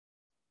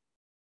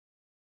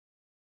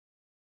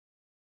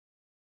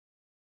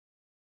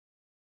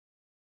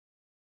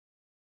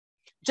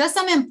 Just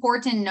some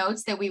important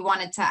notes that we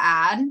wanted to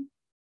add.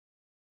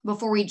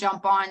 before we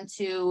jump on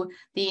to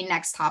the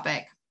next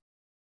topic.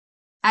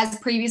 As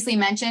previously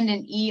mentioned,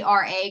 an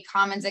ERA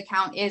Commons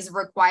account is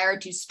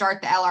required to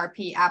start the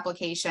LRP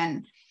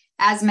application.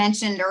 As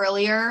mentioned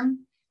earlier,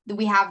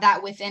 we have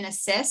that within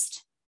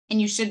Assist,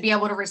 and you should be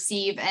able to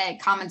receive a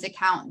Commons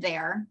account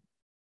there.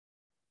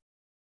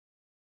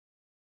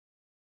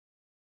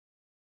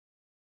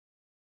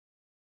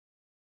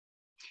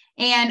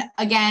 And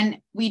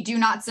again, we do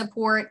not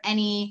support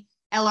any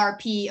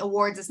LRP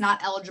awards. It's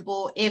not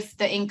eligible if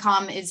the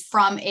income is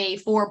from a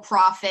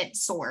for-profit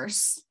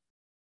source.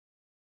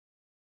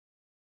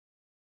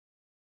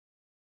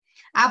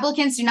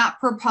 Applicants do not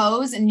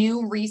propose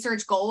new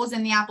research goals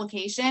in the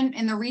application.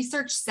 In the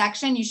research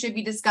section, you should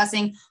be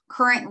discussing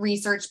current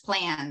research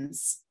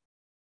plans.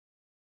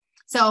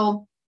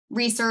 So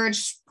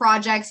research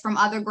projects from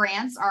other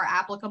grants are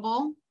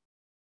applicable.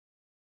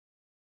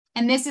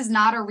 And this is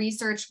not a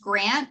research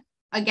grant.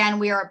 Again,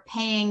 we are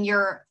paying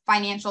your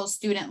financial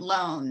student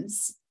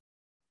loans.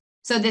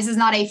 So this is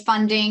not a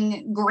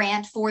funding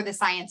grant for the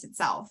science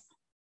itself.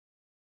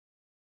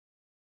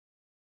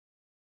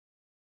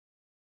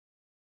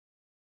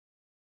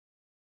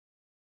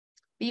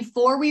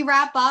 Before we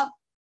wrap up,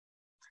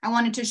 I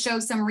wanted to show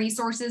some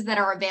resources that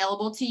are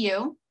available to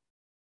you.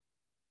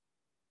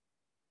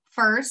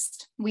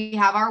 First, we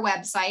have our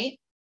website.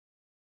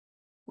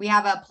 We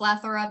have a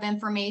plethora of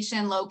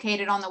information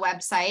located on the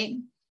website.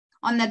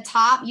 On the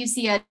top, you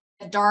see a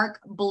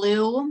dark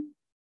blue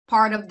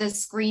part of the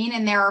screen,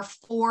 and there are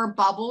 4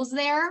 bubbles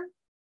there.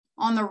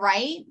 On the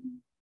right,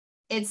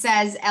 it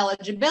says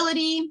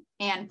eligibility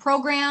and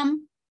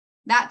program.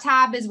 That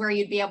tab is where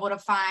you'd be able to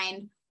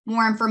find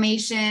more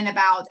information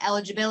about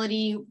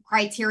eligibility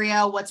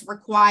criteria, what's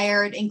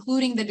required,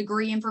 including the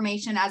degree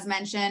information as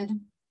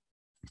mentioned.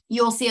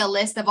 You'll see a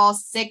list of all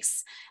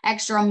 6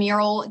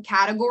 extramural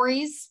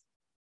categories.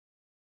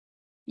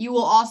 You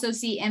will also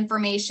see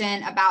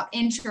information about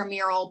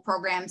intramural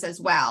programs as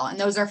well, and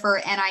those are for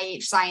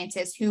NIH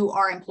scientists who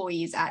are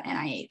employees at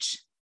NIH.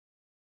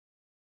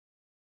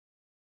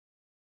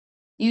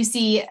 You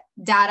see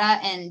data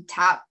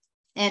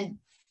and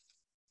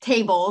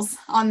tables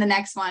on the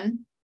next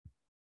one.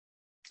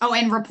 Oh,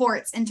 and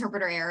reports,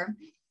 interpreter error.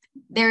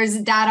 There's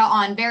data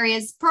on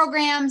various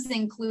programs,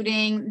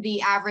 including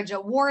the average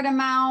award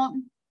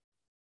amount,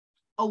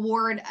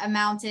 award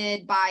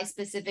amounted by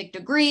specific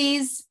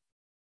degrees.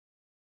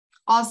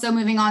 Also,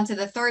 moving on to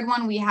the third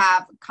one, we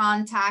have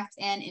contact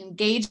and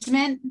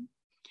engagement.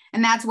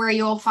 And that's where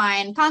you'll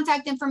find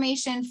contact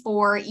information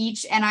for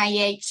each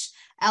NIH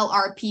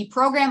LRP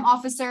program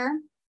officer.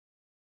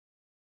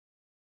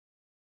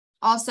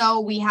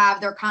 Also, we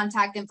have their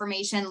contact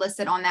information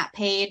listed on that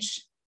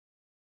page.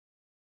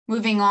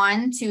 Moving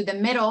on to the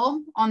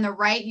middle, on the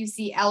right, you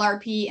see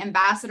LRP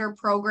Ambassador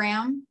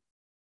Program.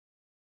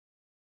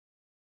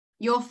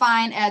 You'll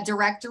find a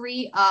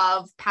directory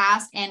of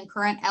past and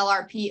current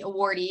LRP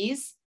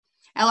awardees.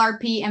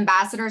 LRP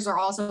ambassadors are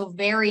also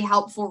very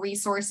helpful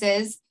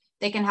resources.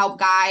 They can help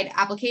guide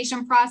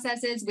application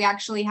processes. We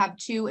actually have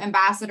 2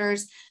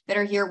 ambassadors that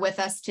are here with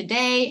us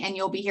today, and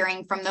you'll be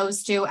hearing from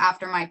those 2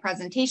 after my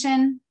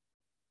presentation.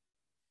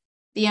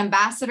 The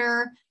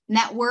ambassador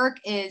network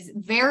is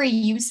very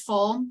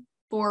useful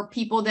for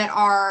people that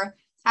are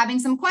having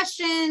some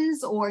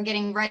questions or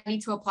getting ready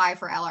to apply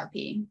for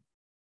LRP.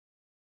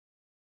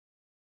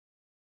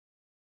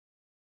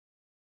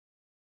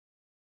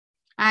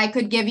 I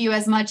could give you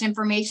as much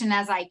information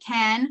as I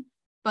can,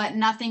 but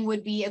nothing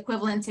would be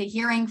equivalent to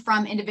hearing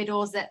from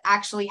individuals that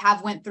actually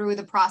have went through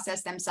the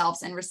process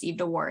themselves and received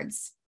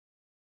awards.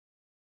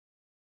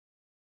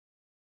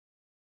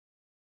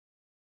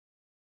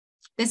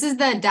 This is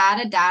the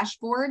data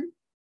dashboard.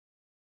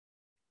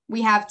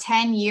 We have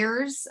 10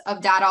 years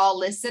of data all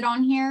listed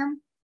on here,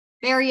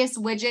 various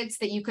widgets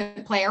that you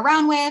could play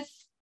around with.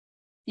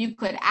 You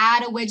could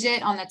add a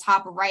widget on the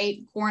top right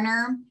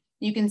corner.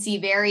 You can see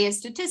various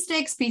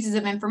statistics, pieces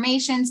of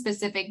information,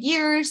 specific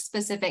years,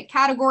 specific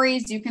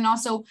categories. You can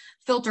also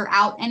filter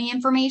out any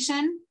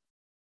information.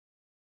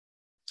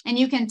 And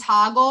you can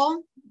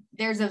toggle.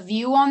 There's a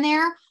view on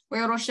there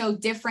where it'll show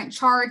different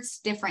charts,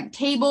 different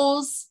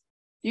tables.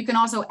 You can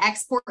also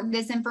export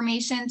this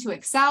information to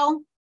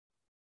Excel.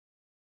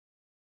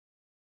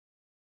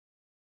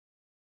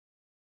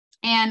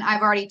 And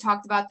I've already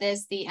talked about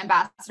this, the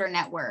Ambassador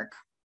Network.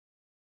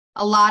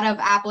 A lot of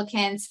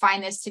applicants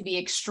find this to be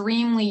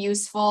extremely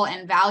useful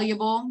and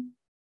valuable.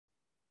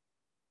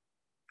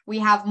 We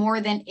have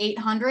more than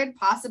 800,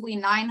 possibly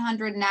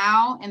 900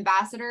 now,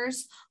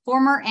 ambassadors,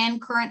 former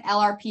and current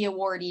LRP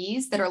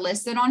awardees that are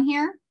listed on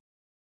here.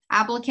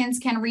 Applicants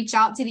can reach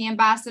out to the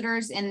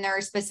ambassadors in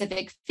their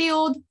specific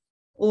field,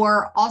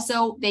 or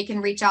also they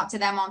can reach out to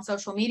them on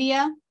social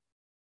media.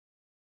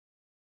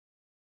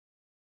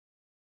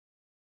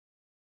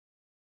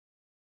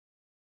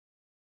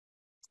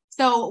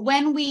 So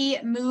when we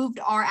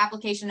moved our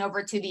application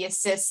over to the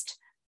Assist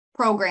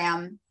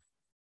program,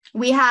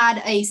 we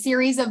had a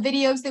series of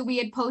videos that we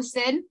had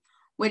posted,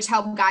 which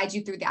help guide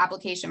you through the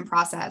application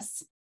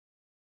process.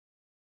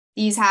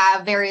 These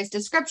have various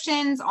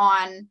descriptions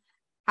on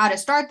how to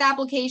start the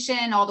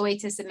application all the way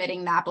to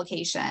submitting the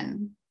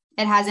application.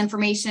 It has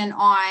information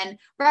on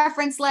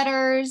reference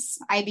letters,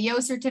 IBO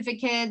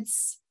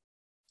certificates,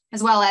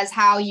 as well as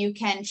how you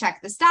can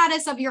check the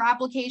status of your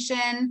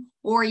application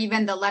or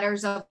even the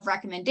letters of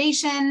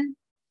recommendation.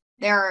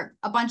 There are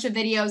a bunch of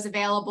videos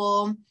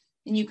available,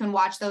 and you can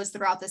watch those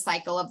throughout the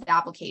cycle of the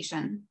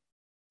application.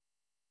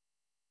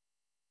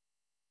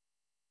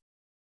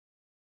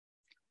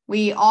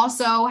 We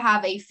also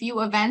have a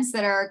few events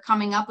that are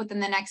coming up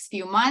within the next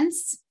few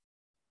months.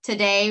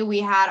 Today, we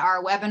had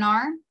our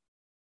webinar.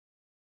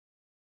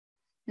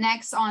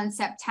 Next, on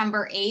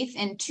September 8th,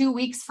 in 2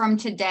 weeks from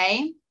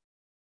today,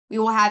 we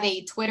will have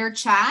a Twitter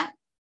chat.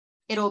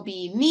 It'll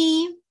be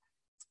me.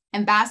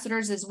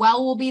 Ambassadors as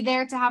well will be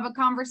there to have a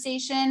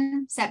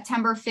conversation,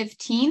 September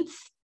 15th.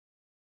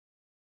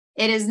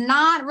 It is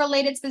not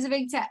related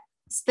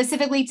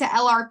specifically to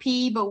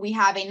LRP, but we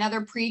have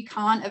another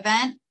pre-con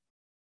event.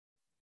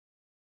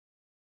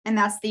 And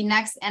that's the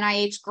next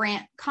NIH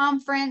grant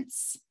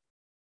conference.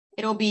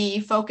 It'll be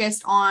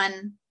focused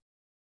on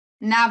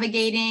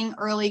navigating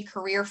early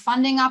career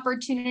funding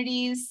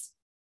opportunities.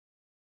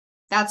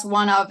 That's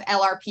one of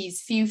LRP's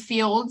few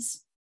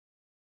fields.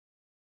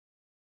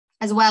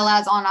 As well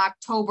as on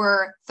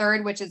October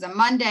 3rd, which is a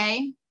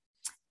Monday,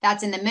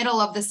 that's in the middle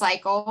of the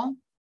cycle.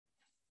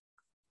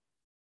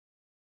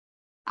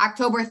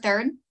 October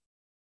 3rd,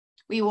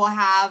 we will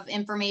have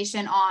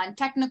information on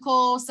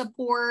technical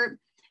support,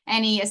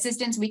 any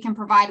assistance we can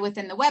provide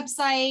within the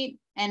website,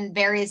 and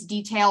various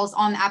details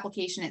on the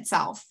application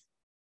itself.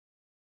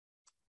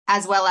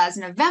 As well as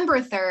November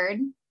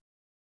 3rd,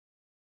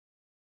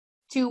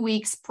 2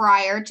 weeks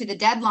prior to the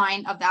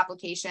deadline of the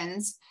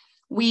applications,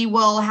 we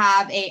will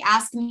have a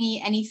Ask Me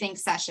Anything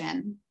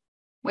session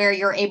where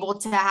you're able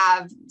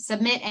to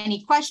submit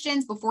any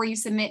questions before you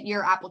submit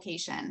your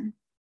application.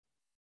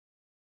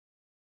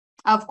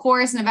 Of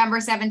course, November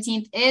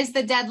 17th is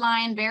the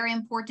deadline, very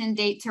important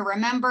date to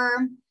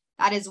remember.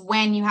 That is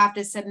when you have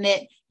to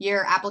submit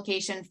your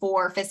application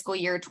for fiscal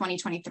year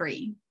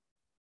 2023.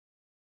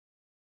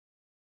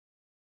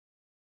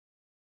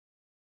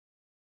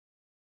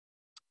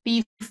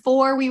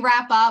 Before we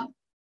wrap up,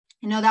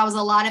 I know that was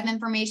a lot of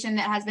information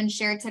that has been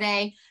shared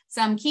today.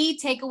 Some key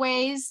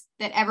takeaways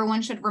that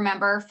everyone should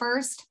remember.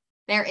 First,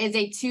 there is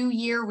a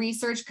 2-year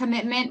research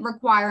commitment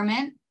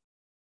requirement.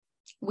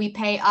 We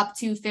pay up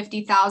to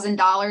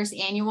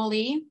 $50,000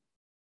 annually.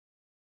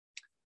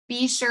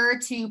 Be sure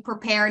to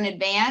prepare in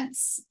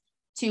advance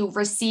to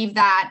receive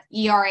that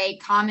ERA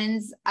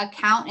Commons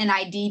account and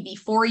ID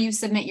before you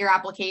submit your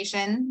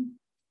application.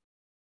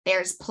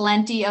 There's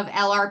plenty of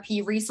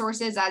LRP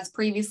resources, as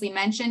previously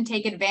mentioned.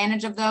 Take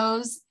advantage of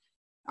those.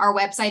 Our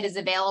website is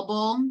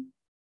available.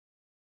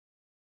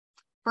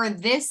 For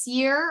this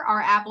year,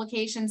 our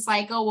application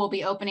cycle will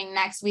be opening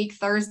next week,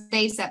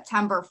 Thursday,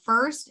 September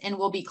 1st, and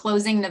will be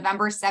closing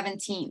November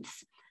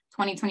 17th,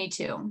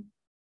 2022.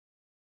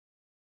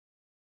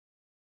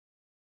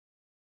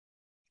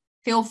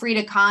 Feel free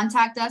to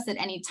contact us at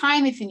any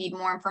time if you need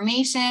more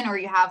information or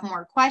you have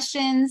more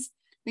questions.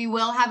 We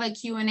will have a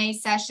Q&A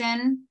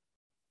session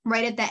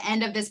right at the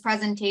end of this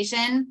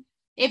presentation.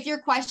 If your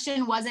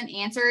question wasn't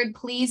answered,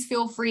 please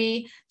feel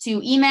free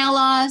to email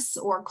us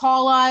or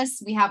call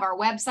us. We have our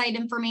website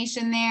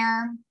information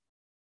there.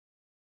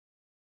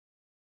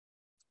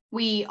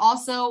 We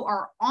also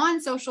are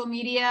on social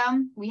media.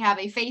 We have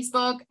a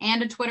Facebook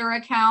and a Twitter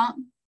account.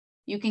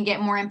 You can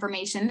get more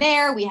information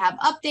there. We have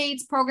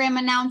updates, program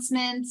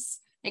announcements,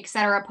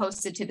 etc.,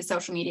 posted to the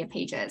social media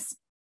pages.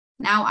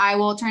 Now I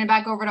will turn it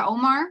back over to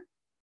Omar.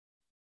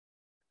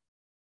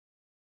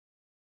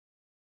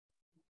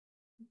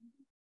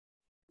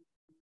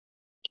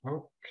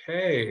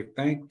 Okay,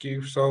 thank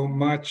you so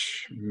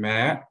much,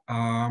 Matt.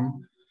 The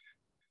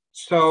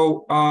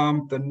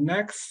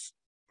next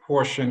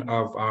portion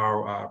of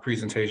our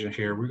presentation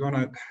here, we're going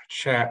to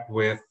chat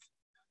with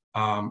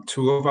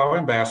 2 of our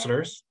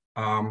ambassadors,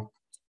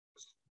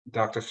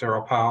 Dr.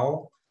 Sarah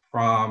Powell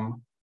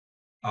from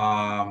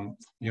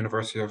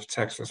University of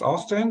Texas,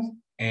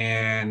 Austin,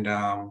 and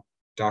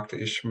Dr.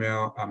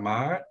 Ishmael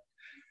Ahmad,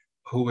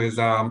 who is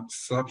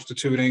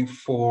substituting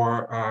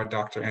for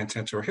Dr.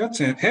 Antentor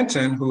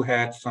Hinton, who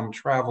had some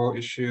travel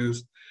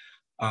issues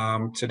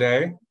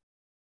today.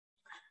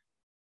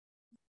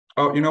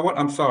 Oh, you know what?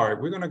 I'm sorry.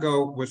 We're going to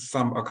go with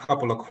a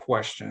couple of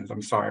questions.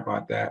 I'm sorry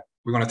about that.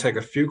 We're going to take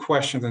a few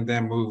questions and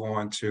then move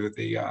on to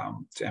the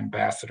to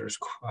ambassadors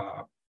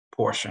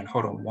portion.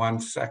 Hold on one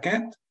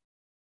second.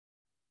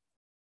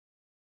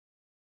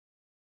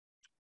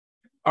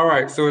 All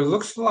right, so it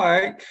looks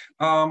like,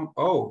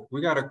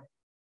 we got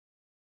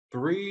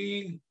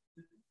 3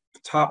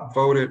 top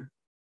voted,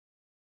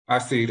 I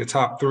see the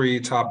top 3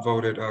 top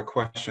voted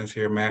questions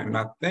here, Matt, and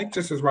I think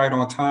this is right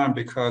on time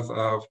because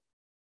of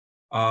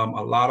a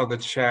lot of the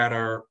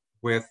chatter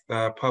with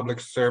public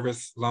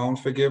service loan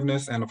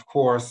forgiveness and of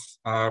course,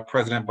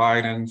 President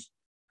Biden's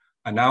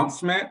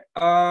announcement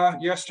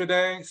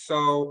yesterday.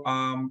 So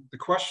the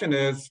question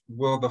is,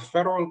 will the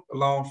federal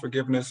loan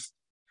forgiveness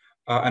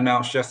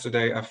announced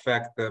yesterday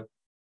affect the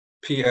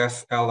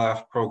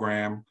PSLF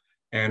program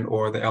and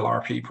or the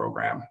LRP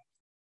program?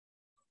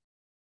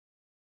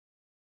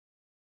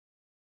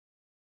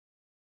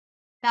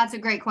 That's a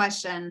great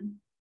question.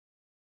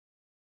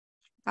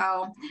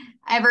 So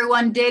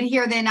everyone did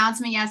hear the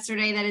announcement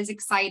yesterday. That is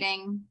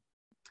exciting.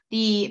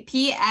 The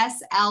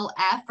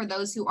PSLF, for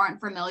those who aren't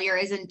familiar,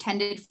 is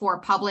intended for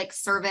public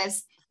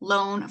service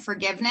loan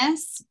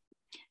forgiveness.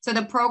 So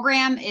the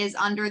program is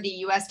under the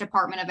U.S.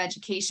 Department of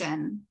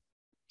Education.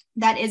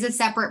 That is a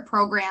separate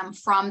program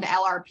from the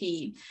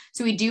LRP.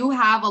 So we do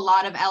have a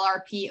lot of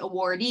LRP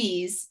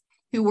awardees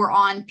who were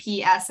on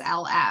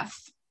PSLF.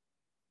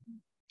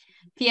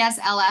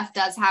 PSLF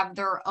does have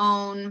their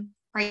own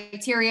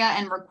criteria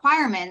and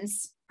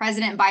requirements.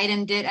 President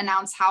Biden did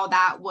announce how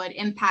that would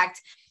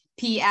impact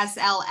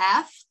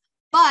PSLF,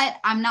 but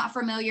I'm not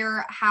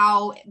familiar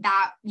how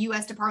that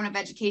U.S. Department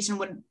of Education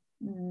would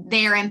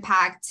their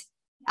impact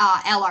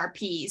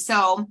LRP.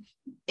 So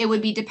it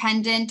would be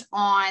dependent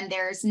on,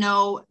 there's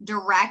no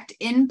direct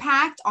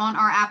impact on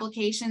our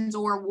applications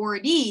or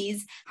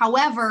awardees.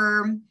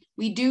 However,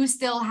 we do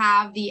still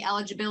have the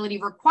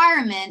eligibility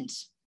requirement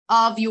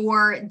of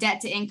your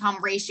debt to income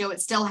ratio. It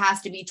still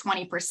has to be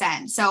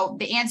 20%. So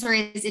the answer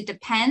is it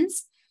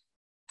depends.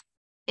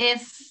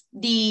 If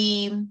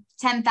the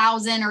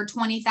 $10,000 or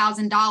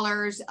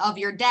 $20,000 of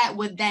your debt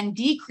would then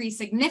decrease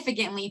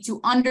significantly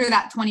to under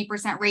that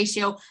 20%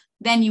 ratio,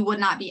 then you would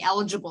not be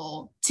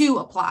eligible to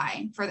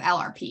apply for the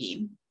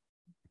LRP.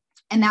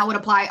 And that would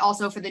apply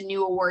also for the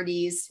new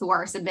awardees who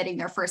are submitting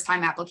their first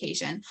time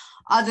application.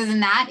 Other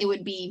than that, it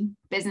would be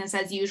business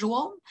as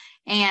usual,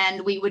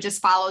 and we would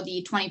just follow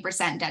the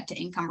 20% debt to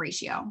income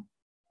ratio.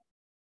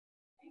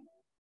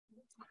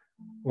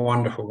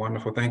 Wonderful,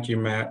 wonderful. Thank you,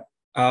 Matt.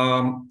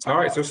 All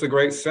right, so it's a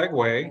great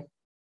segue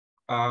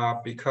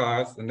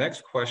because the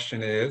next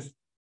question is,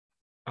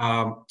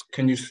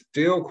 can you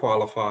still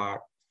qualify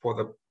for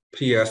the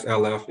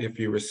PSLF if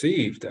you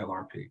received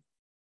LRP?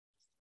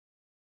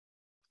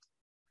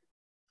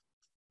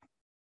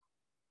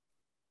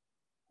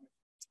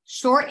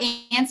 Short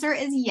answer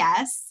is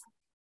yes.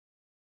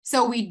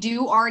 So we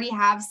do already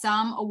have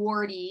some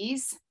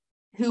awardees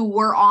who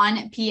were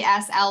on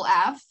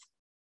PSLF.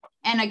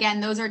 And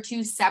again, those are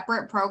two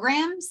separate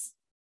programs.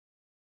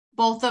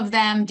 Both of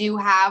them do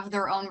have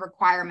their own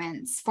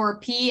requirements. For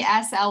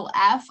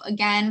PSLF,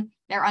 again,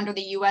 they're under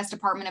the U.S.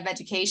 Department of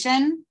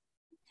Education,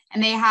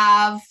 and they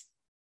have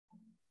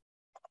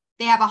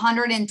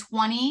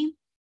 120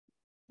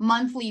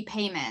 monthly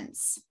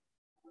payments.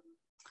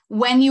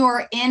 When you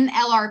are in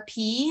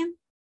LRP,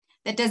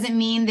 that doesn't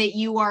mean that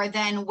you are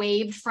then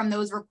waived from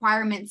those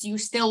requirements. You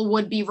still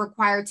would be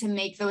required to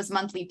make those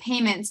monthly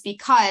payments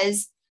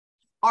because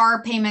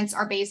our payments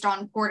are based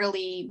on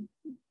quarterly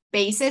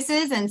basis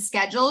and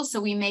schedules. So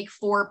we make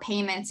 4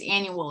 payments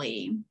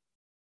annually.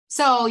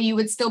 So you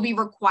would still be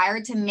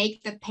required to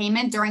make the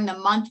payment during the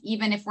month,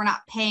 even if we're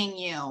not paying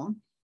you,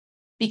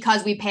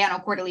 because we pay on a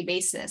quarterly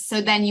basis.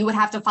 So then you would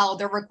have to follow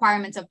the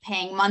requirements of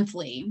paying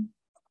monthly.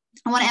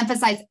 I want to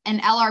emphasize, an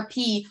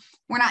LRP,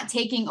 we're not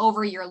taking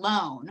over your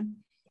loan.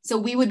 So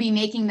we would be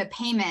making the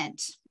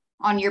payment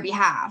on your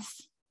behalf.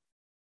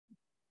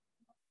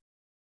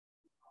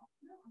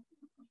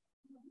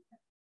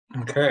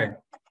 Okay,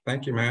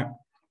 thank you, Matt.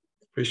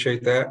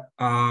 Appreciate that.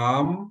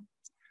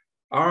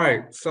 All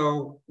right,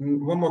 so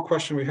one more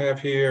question we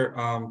have here,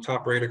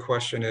 top rated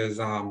question is,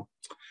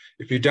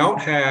 if you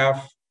don't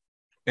have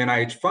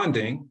NIH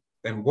funding,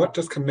 then what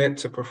does commit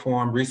to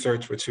perform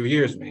research for 2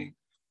 years mean?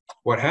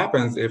 What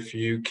happens if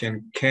you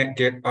can't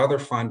get other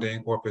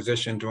funding or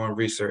position doing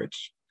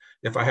research?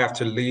 If I have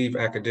to leave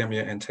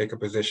academia and take a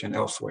position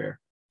elsewhere?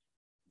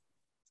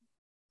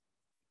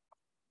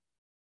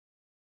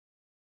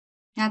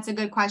 That's a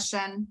good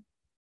question.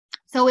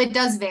 So it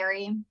does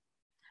vary.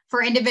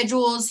 For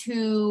individuals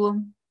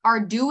who are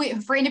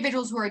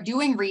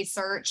doing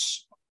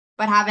research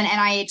but have an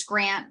NIH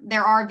grant,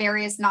 there are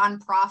various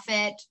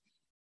nonprofit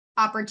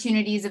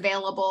opportunities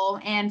available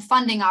and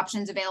funding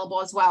options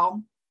available as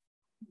well.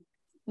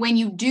 When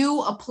you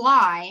do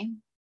apply,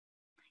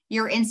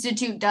 your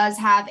institute does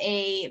have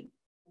a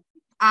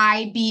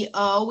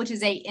IBO, which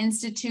is a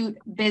Institute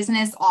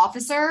Business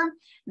Officer.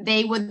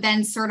 They would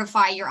then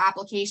certify your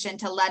application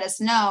to let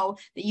us know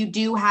that you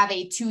do have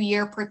a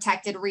 2-year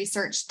protected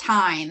research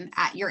time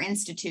at your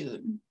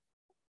institute.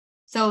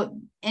 So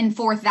in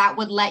fourth, that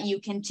would let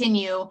you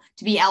continue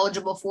to be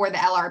eligible for the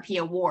LRP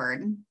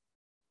award.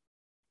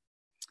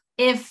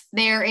 If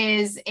there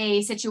is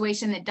a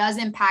situation that does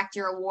impact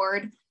your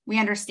award, we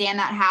understand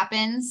that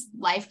happens.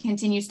 Life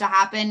continues to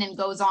happen and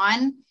goes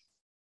on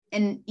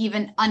in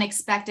even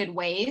unexpected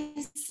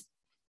ways.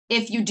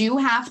 If you do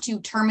have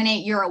to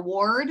terminate your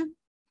award,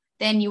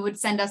 then you would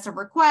send us a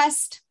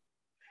request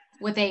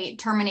with a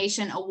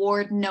termination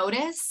award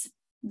notice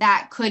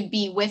that could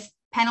be with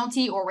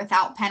penalty or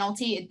without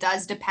penalty. It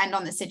does depend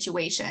on the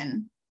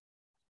situation.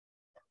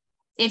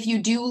 If you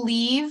do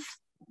leave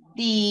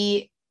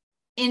the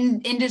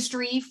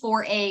industry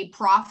for a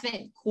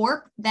profit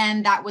corp,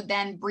 then that would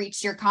then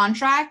breach your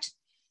contract,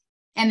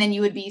 and then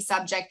you would be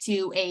subject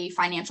to a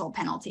financial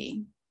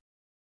penalty.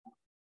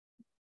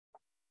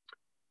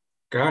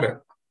 Got it.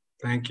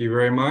 Thank you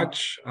very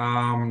much.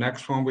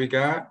 Next one we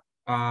got.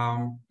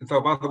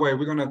 So by the way,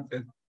 we're gonna,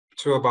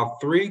 to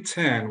about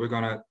 3:10, we're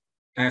gonna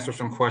answer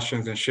some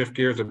questions and shift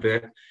gears a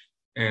bit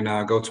and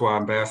go to our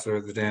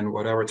ambassadors. Then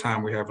whatever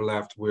time we have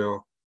left,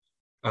 we'll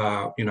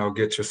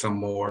get to some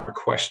more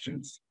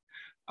questions.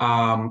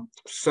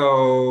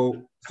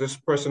 So this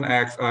person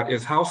asks,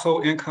 is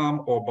household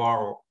income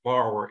or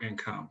borrower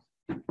income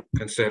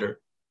considered?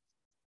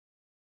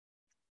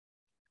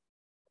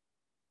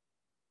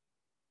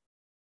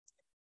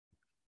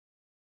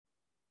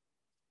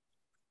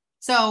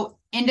 So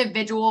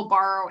individual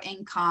borrower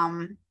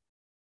income,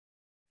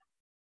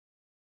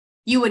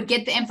 you would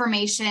get the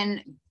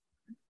information.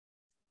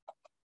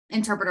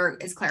 Interpreter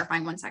is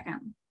clarifying, 1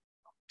 second.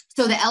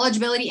 So the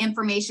eligibility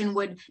information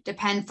would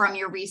depend from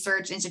your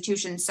research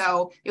institution.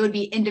 So it would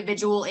be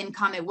individual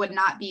income. It would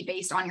not be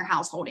based on your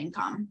household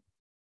income.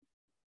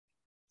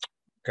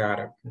 Got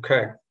it.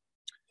 Okay.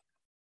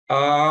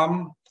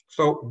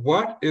 So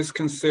what is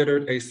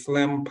considered a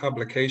slim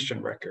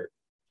publication record?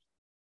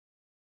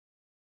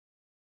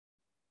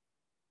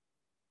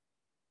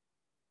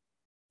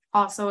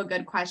 Also a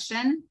good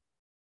question.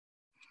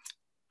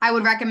 I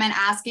would recommend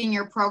asking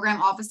your program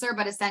officer,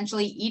 but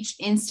essentially each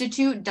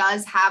institute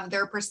does have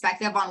their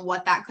perspective on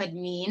what that could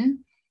mean.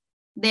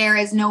 There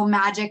is no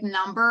magic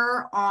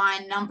number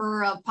on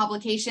number of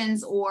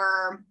publications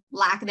or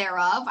lack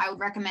thereof. I would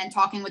recommend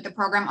talking with the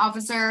program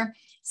officer,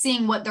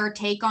 seeing what their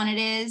take on it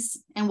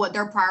is and what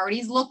their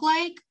priorities look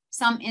like.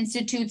 Some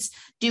institutes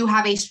do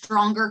have a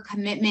stronger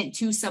commitment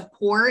to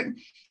support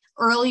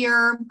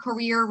earlier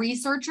career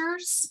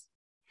researchers.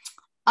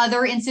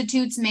 Other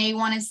institutes may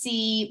want to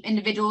see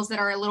individuals that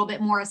are a little bit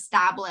more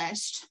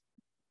established.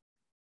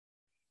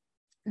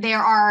 There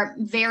are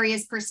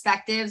various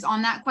perspectives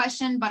on that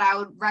question, but I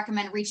would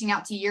recommend reaching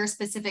out to your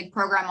specific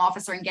program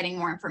officer and getting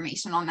more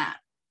information on that.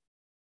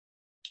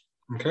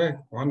 Okay,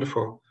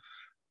 wonderful.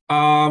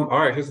 All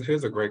right,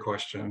 here's a great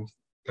question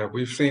that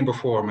we've seen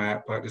before,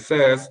 Matt, but it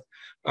says,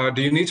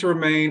 do you need to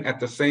remain at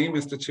the same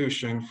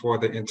institution for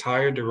the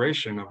entire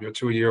duration of your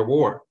 2-year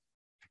award?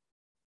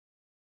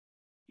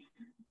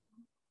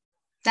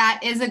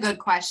 That is a good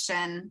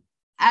question.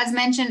 As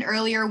mentioned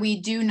earlier, we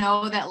do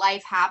know that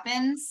life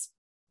happens.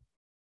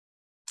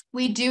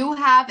 We do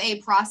have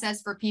a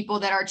process for people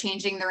that are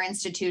changing their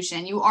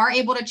institution. You are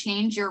able to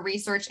change your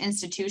research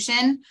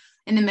institution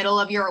in the middle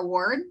of your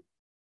award.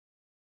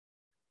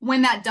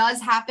 When that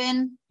does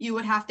happen, you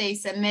would have to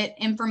submit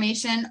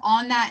information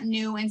on that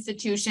new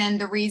institution,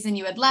 the reason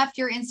you had left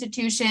your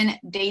institution,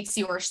 dates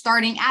you are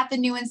starting at the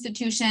new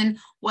institution,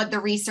 what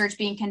the research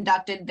being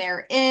conducted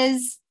there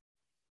is.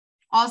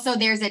 Also,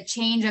 there's a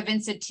change of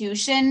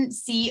institution,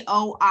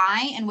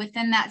 COI, and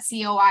within that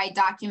COI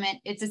document,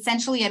 it's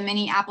essentially a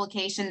mini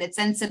application that's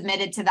then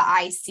submitted to the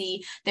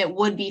IC that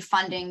would be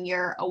funding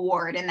your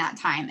award in that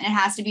time. And it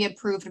has to be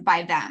approved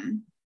by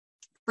them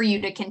for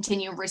you to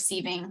continue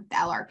receiving the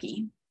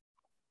LRP.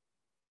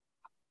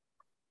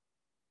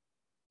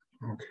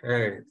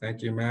 Okay,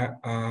 thank you, Matt.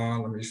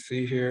 Let me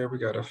see here. We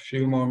got a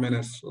few more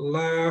minutes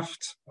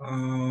left.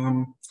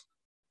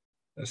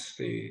 Let's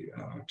see.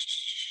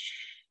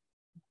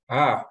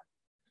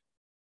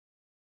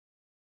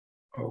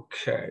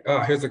 Okay.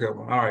 Here's a good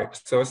one. All right.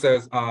 So it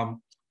says,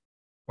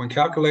 when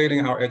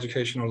calculating our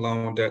educational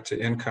loan debt to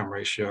income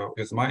ratio,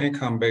 is my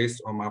income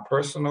based on my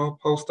personal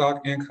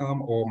postdoc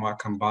income or my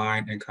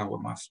combined income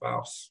with my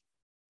spouse?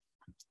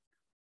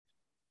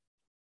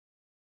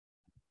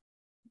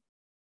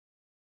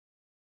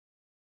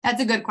 That's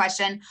a good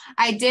question.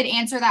 I did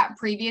answer that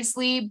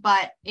previously,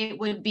 but it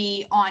would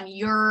be on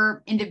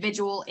your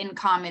individual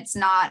income. It's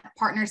not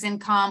partner's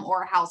income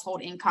or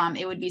household income.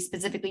 It would be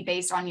specifically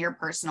based on your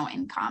personal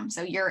income.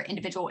 So your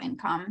individual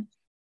income.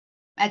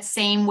 That's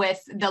same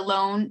with the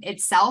loan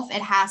itself.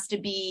 It has to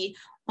be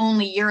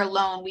only your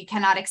loan. We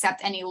cannot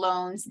accept any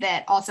loans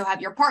that also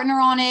have your partner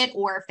on it,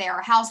 or if they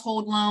are a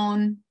household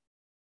loan.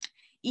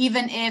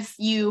 Even if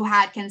you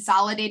had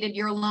consolidated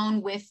your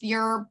loan with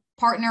your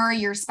partner,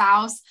 your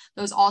spouse,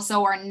 those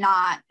also are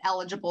not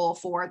eligible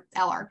for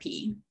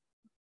LRP.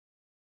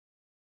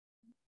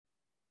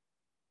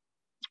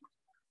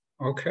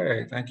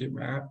 Okay, thank you,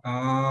 Matt.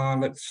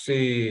 Let's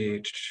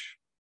see.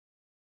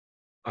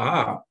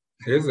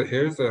 Here's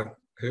a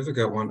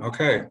good one.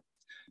 Okay.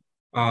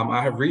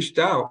 I have reached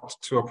out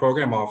to a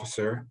program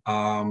officer,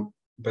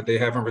 but they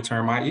haven't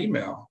returned my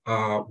email.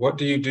 What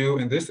do you do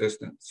in this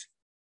instance?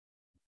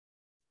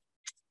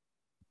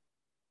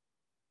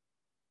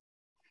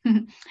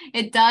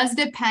 It does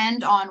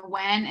depend on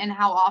when and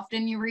how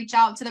often you reach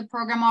out to the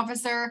program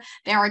officer.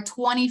 There are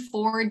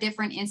 24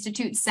 different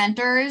institute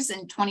centers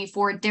and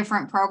 24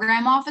 different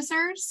program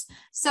officers.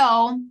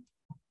 So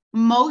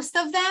most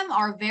of them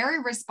are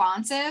very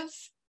responsive.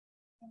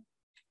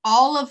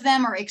 All of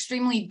them are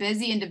extremely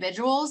busy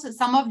individuals.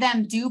 Some of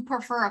them do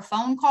prefer a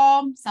phone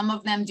call. Some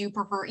of them do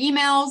prefer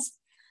emails.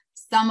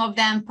 Some of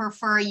them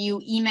prefer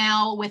you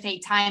email with a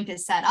time to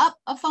set up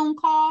a phone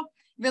call.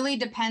 Really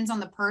depends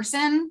on the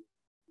person.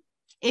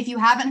 If you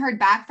haven't heard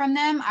back from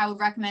them, I would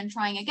recommend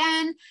trying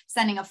again,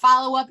 sending a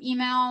follow-up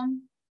email.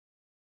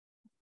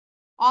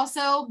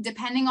 Also,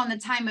 depending on the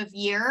time of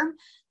year,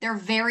 they're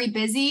very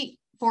busy.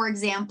 For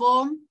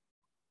example,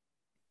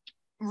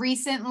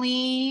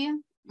 recently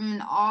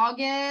in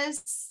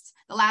August,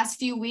 the last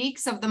few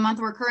weeks of the month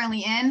we're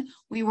currently in,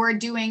 we were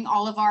doing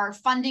all of our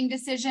funding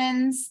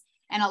decisions,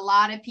 and a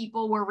lot of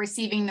people were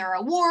receiving their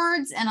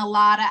awards, and a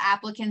lot of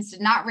applicants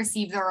did not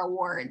receive their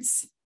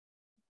awards.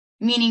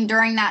 Meaning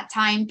during that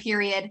time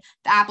period,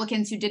 the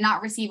applicants who did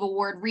not receive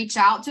award reach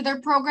out to their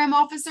program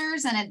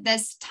officers. And at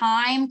this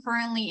time,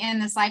 currently in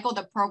the cycle,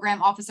 the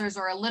program officers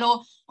are a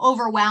little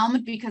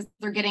overwhelmed because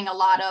they're getting a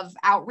lot of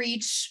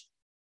outreach.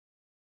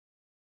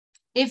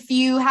 If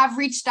you have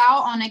reached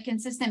out on a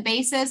consistent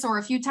basis or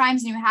a few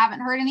times and you haven't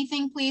heard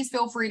anything, please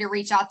feel free to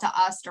reach out to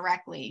us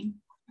directly.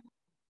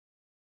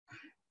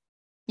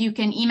 You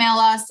can email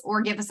us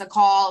or give us a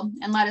call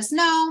and let us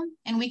know,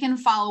 and we can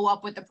follow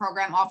up with the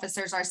program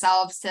officers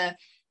ourselves to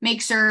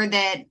make sure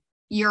that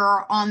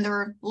you're on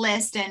their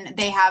list and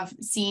they have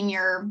seen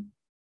your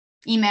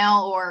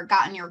email or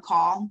gotten your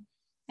call,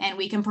 and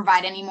we can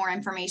provide any more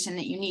information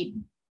that you need.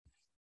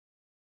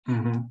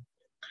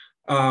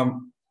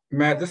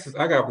 Matt,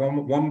 I got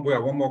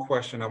one more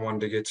question I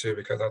wanted to get to,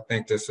 because I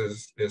think this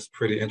is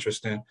pretty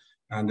interesting,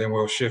 and then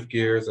we'll shift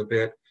gears a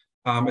bit.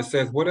 It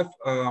says, what if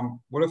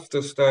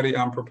the study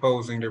I'm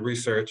proposing to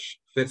research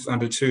fits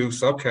under 2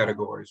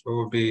 subcategories? What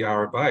would be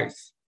our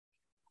advice?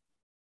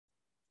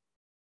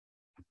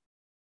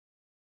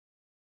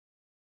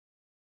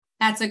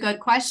 That's a good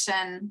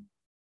question.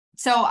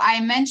 So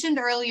I mentioned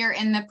earlier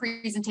in the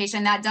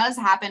presentation that does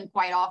happen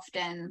quite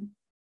often.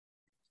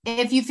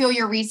 If you feel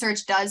your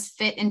research does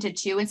fit into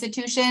 2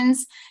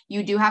 institutions,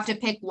 you do have to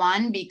pick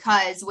one,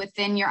 because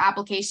within your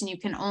application, you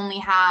can only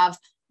have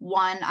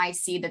 1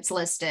 IC that's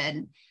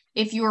listed.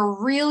 If you're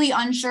really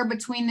unsure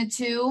between the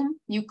 2,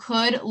 you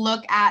could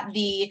look at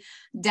the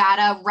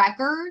data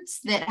records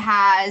that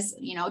has,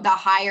 the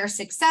higher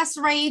success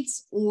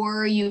rates,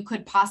 or you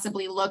could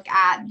possibly look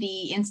at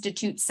the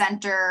Institute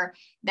Center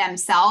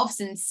themselves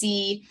and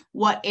see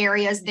what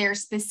areas they're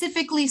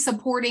specifically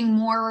supporting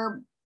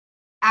more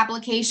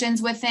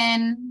applications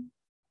within.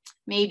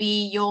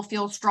 Maybe you'll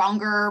feel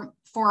stronger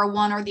for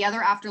one or the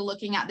other after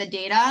looking at the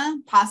data,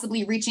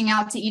 possibly reaching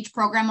out to each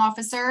program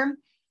officer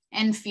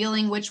and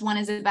feeling which one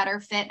is a better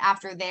fit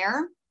after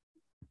there.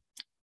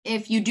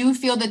 If you do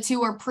feel the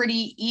 2 are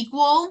pretty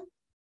equal,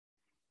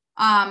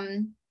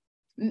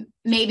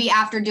 maybe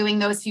after doing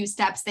those few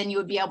steps, then you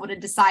would be able to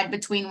decide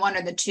between one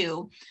or the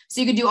 2.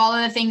 So you could do all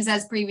of the things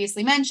as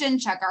previously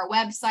mentioned, check our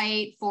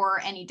website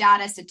for any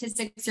data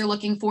statistics you're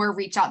looking for,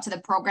 reach out to the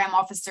program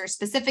officer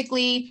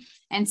specifically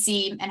and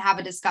see and have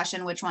a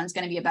discussion which one's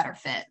going to be a better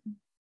fit.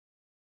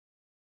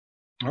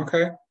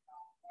 Okay.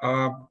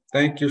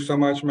 Thank you so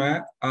much,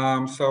 Matt.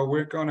 So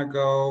we're going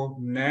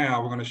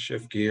to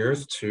shift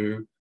gears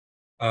to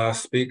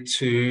speak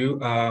to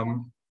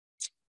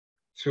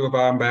 2 of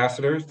our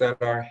ambassadors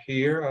that are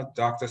here,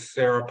 Dr.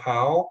 Sarah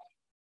Powell.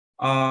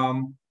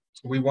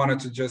 We wanted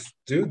to just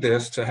do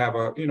this to have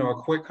a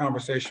quick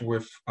conversation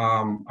with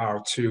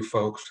our 2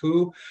 folks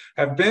who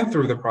have been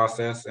through the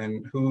process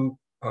and who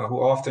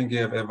often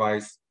give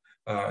advice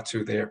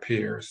to their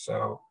peers.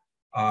 So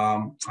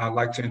I'd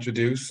like to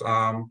introduce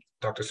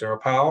Dr. Sarah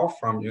Powell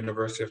from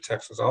University of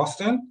Texas,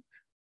 Austin.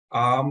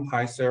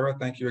 Hi, Sarah.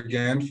 Thank you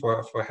again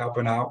for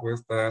helping out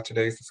with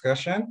today's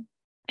discussion.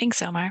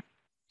 Thanks, Omar.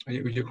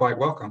 You're quite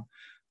welcome.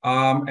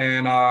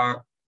 And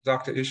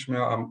Dr.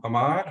 Ishmael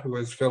Ahmad, who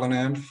is filling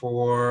in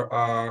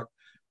for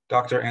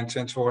Dr.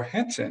 Antentor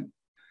Hinton.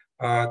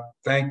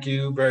 Thank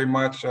you very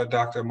much,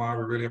 Dr. Ahmad.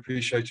 We really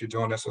appreciate you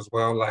doing this as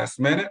well last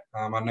minute.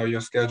 I know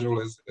your schedule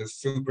is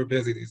super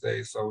busy these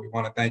days, so we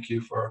want to thank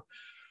you for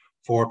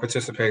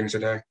participating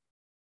today.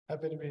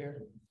 Happy to be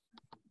here.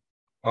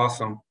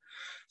 Awesome.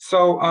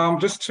 So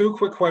just 2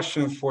 quick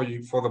questions for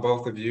the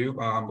both of you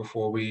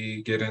before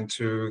we get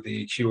into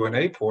the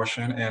Q&A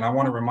portion. And I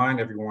want to remind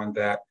everyone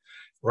that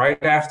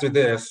right after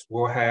this,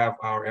 we'll have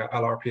our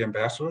LRP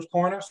Ambassadors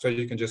Corner. So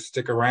you can just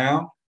stick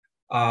around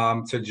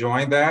to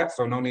join that.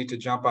 So no need to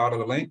jump out of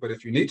the link, but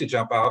if you need to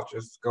jump out,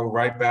 just go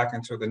right back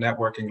into the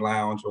networking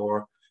lounge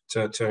or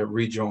to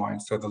rejoin.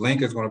 So the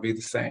link is going to be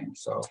the same.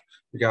 So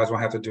you guys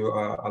won't have to do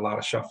a lot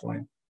of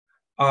shuffling.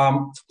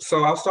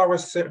 So I'll start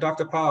with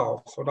Dr.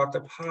 Powell. So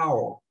Dr.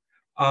 Powell,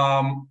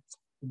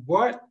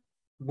 what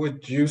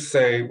would you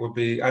say would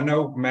be, I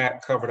know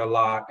Matt covered a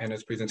lot in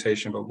his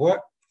presentation, but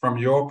what, from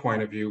your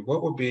point of view,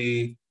 what would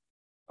be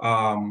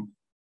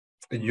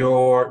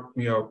your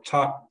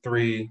top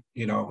 3,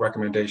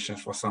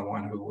 recommendations for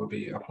someone who will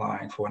be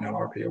applying for an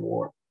LRP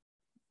award?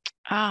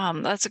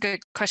 That's a good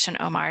question,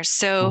 Omar.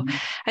 So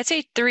I'd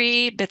say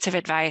 3 bits of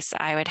advice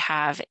I would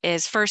have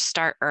is first,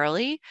 start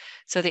early.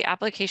 So the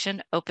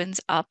application opens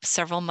up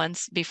several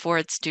months before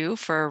it's due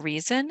for a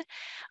reason.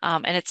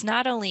 And it's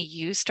not only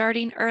you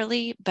starting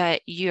early,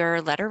 but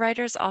your letter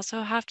writers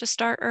also have to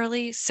start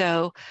early.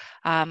 So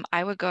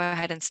I would go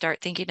ahead and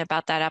start thinking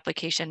about that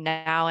application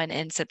now and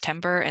in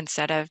September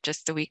instead of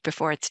just the week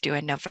before it's due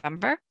in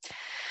November.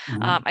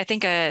 I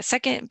think a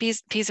second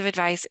piece of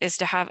advice is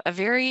to have a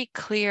very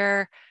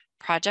clear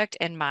project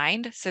in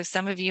mind. So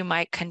some of you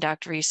might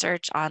conduct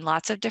research on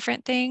lots of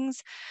different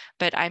things,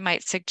 but I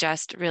might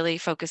suggest really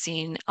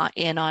focusing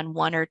in on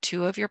one or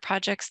two of your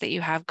projects that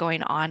you have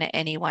going on at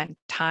any one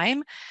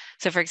time.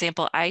 So for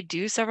example, I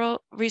do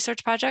several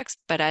research projects,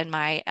 but in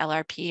my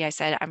LRP, I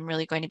said I'm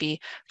really going to be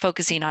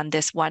focusing on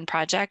this one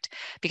project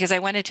because I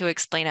wanted to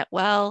explain it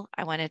well.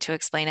 I wanted to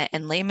explain it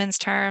in layman's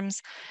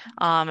terms.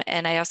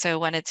 And I also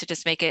wanted to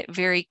just make it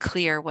very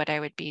clear what I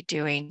would be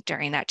doing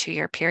during that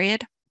 2-year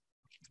period.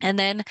 And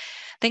then I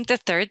think the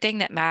third thing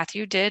that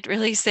Matthew did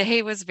really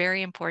say was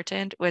very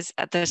important was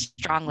the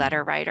strong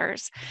letter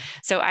writers.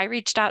 So I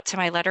reached out to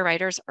my letter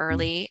writers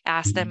early,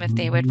 asked them if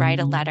they would write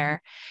a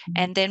letter.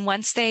 And then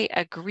once they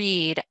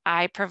agreed,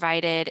 I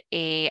provided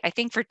I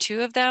think for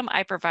 2 of them,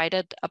 I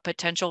provided a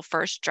potential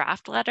first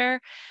draft letter.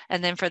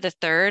 And then for the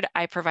third,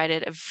 I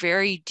provided a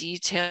very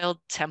detailed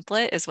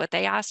template is what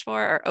they asked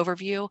for, or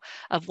overview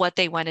of what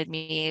they wanted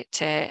me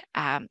to,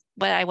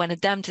 what I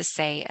wanted them to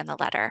say in the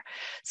letter.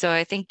 So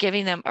I think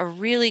giving them a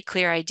really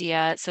clear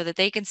idea so that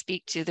they can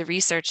speak to the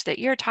research that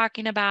you're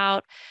talking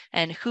about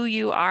and who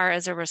you are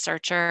as a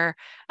researcher,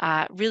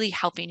 really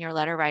helping your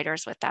letter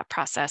writers with that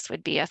process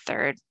would be a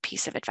third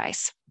piece of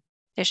advice.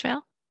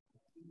 Ishmael?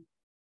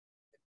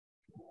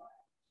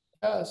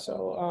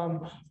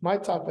 So my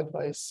top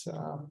advice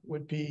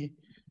would be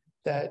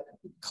that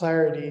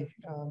clarity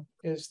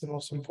is the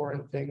most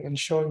important thing, and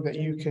showing that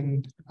you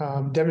can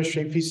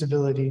demonstrate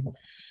feasibility.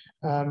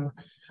 I'm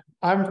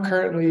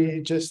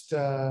currently just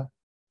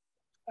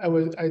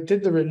I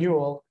did the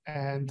renewal,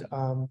 and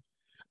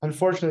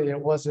unfortunately it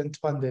wasn't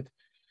funded.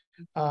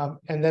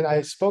 And then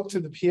I spoke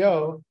to the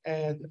PO,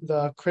 and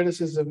the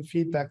criticism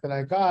feedback that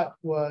I got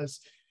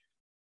was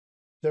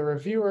the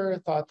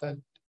reviewer thought that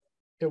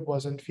it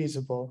wasn't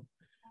feasible.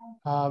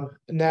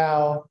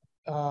 Now,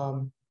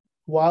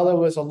 while it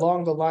was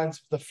along the lines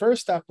of the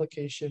first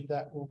application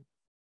that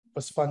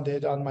was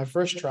funded on my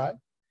first try,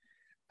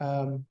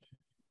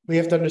 we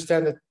have to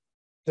understand that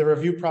the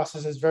review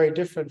process is very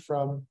different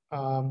from,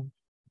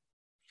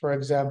 for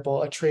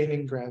example, a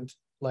training grant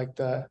like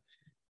the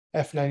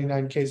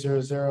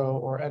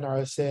F99K00 or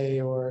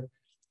NRSA or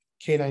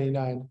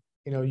K99.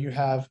 You know, you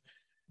have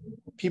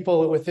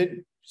people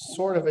within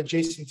sort of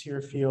adjacent to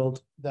your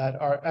field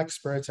that are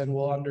experts and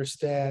will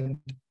understand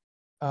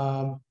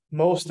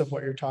most of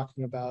what you're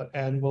talking about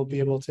and will be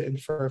able to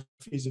infer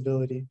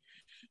feasibility.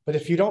 But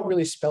if you don't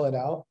really spell it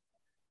out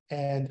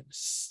and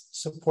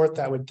support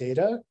that with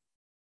data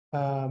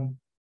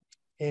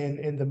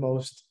in the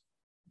most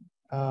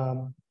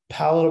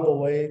palatable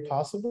way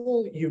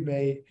possible, you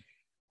may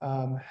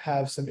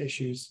have some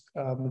issues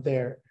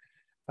there.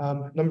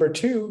 Number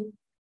 2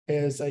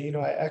 is, I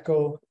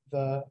echo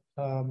the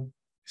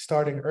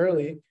starting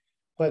early,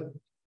 but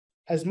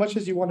as much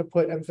as you want to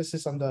put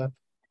emphasis on the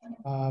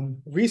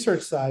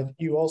research side,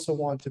 you also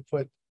want to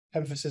put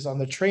emphasis on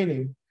the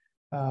training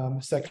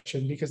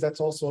section, because that's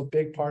also a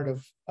big part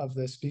of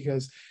this,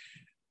 because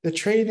the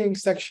training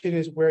section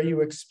is where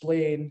you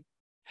explain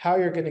how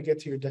you're going to get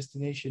to your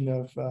destination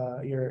of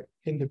your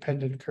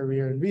independent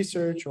career in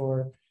research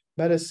or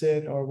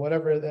medicine or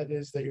whatever that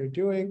is that you're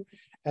doing.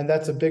 And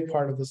that's a big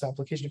part of this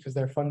application because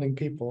they're funding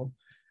people.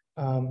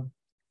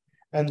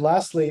 And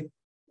lastly,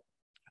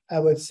 I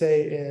would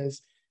say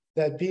is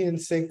that be in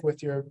sync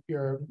with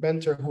your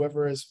mentor,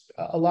 whoever is.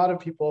 A lot of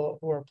people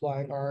who are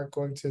applying are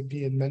going to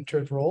be in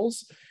mentored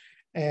roles,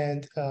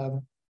 and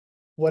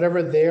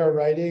whatever they are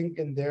writing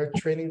in their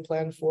training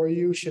plan for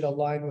you should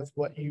align with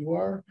what you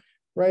are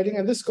writing.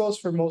 And this goes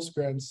for most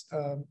grants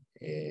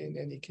in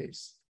any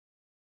case.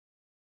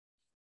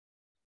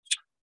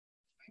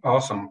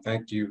 Awesome.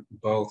 Thank you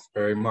both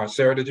very much.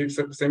 Sarah, did you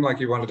seem like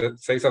you wanted to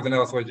say something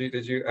else?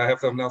 Did you I have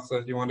something else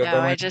that you wanted to throw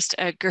in? I just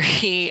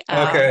agree.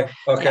 Okay.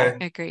 Yeah,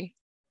 I agree.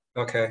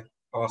 Okay.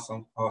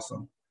 Awesome.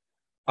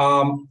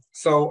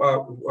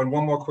 So and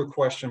one more quick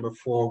question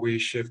before we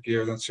shift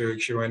gears into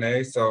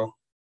Q&A. So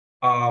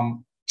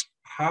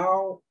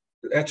how,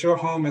 at your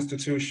home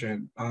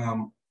institution,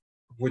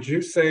 would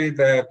you say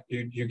that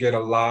you get a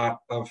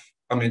lot of,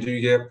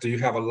 do you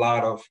have a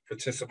lot of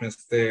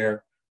participants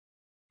there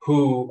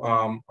who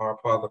are part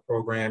of the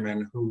program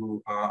and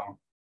who are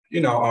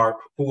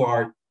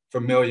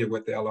familiar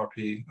with the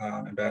LRP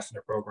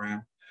ambassador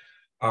program?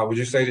 Would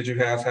you say that you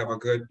guys have a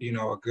good,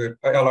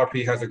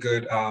 LRP has a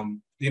good,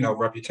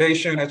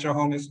 reputation at your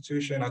home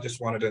institution? I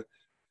just wanted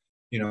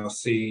to,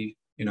 see,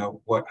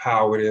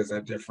 how it is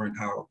at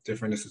how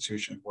different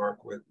institutions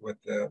work with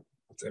the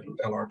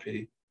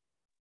LRP.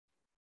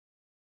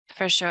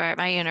 For sure.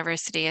 My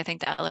university, I think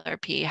the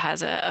LRP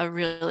has a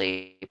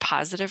really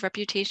positive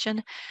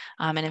reputation.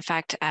 And in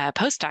fact, a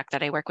postdoc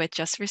that I work with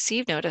just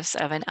received notice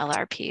of an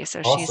LRP. So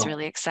Awesome. She's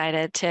really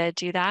excited to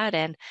do that.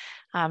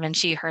 And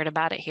she heard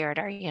about it here at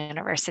our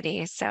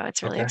university. So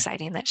it's really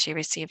exciting that she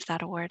received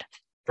that award.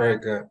 Very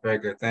good. Very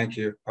good. Thank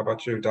you. How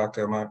about you,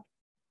 Dr. Ahmad?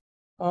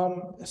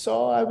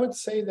 So I would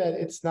say that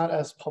it's not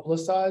as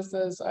publicized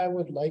as I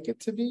would like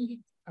it to be,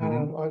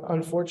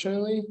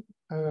 unfortunately.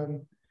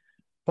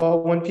 But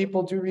when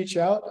people do reach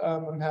out,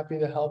 I'm happy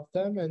to help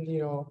them. And,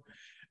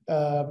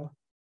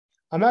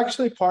 I'm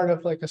actually part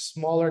of like a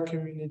smaller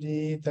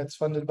community that's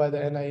funded by the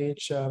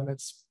NIH.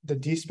 It's the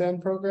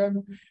DSPAN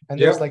program, and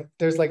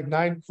there's like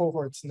 9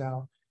 cohorts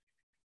now.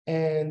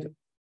 And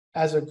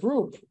as a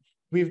group,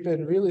 we've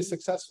been really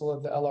successful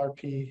at the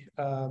LRP.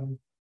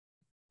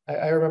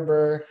 I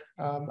remember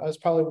I was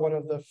probably one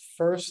of the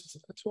first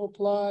to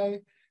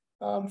apply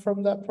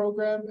from that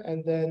program,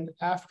 and then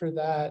after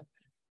that,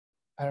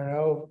 I don't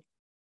know,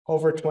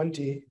 over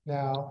 20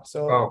 now.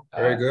 So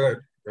very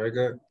good, very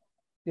good.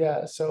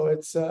 Yeah, so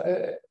it's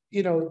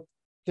you know,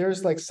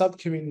 there's like sub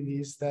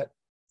communities that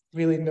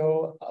really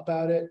know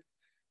about it,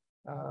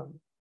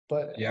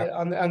 but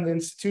on the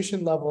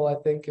institution level, I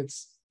think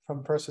it's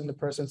from person to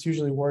person. It's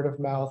usually word of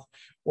mouth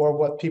or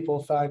what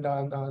people find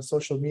on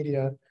social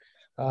media,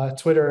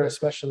 Twitter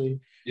especially.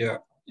 Yeah,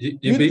 you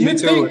beat me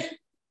to it.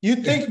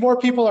 You'd think more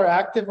people are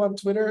active on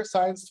Twitter,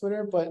 science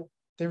Twitter, but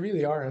they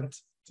really aren't,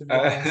 to be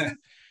honest.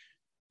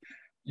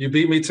 You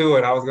beat me to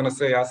it. I was gonna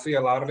say I see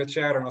a lot of the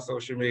chatter on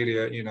social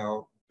media, you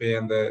know,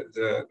 being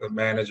the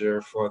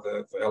manager for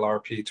the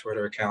LRP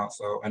Twitter account.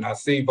 So, and I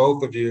see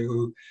both of you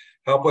who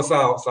help us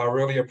out. So I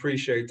really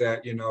appreciate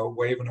that, you know,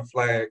 waving a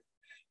flag,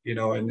 you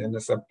know, in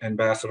this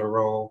ambassador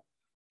role.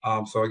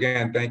 So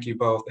again, thank you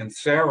both. And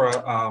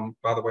Sarah,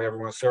 by the way,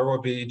 everyone, Sarah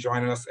will be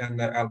joining us in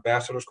the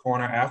Ambassador's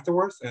Corner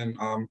afterwards. And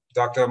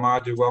Dr.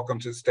 Ahmad, you're welcome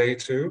to stay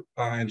too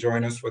and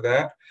join us for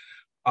that.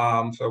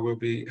 So we'll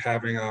be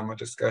having a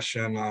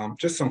discussion,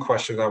 just some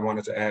questions I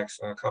wanted to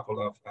ask a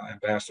couple of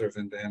ambassadors,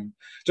 and then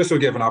just to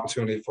give an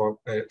opportunity for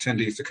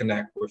attendees to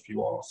connect with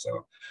you all.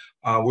 So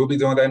we'll be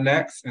doing that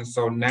next. And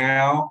so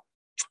now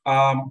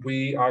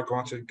we are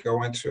going to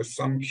go into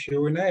some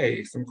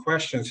Q&A, some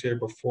questions here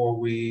before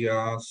we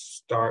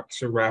start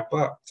to wrap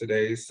up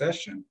today's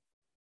session.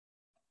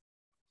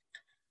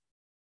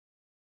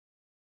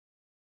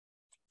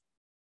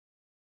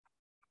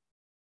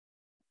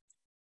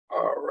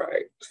 All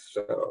right,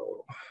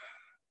 so.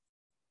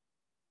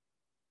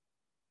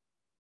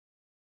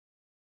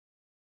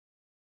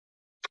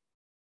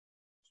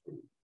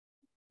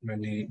 I'm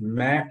gonna need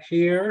Matt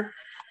here.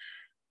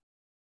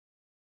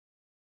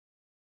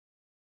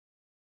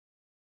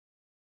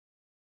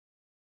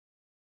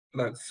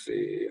 Let's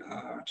see.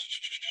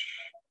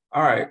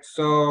 All right,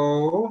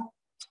 so.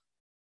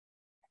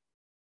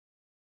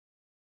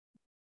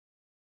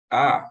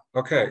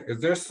 Okay. Is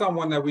there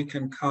someone that we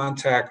can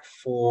contact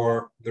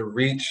for the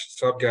REACH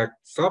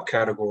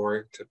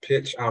subcategory to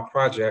pitch our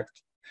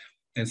project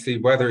and see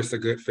whether it's a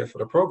good fit for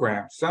the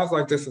program? Sounds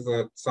like this is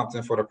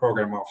something for the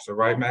program officer,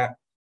 right, Matt?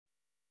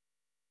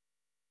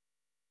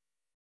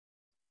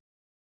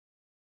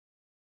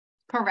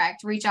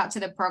 Correct. Reach out to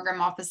the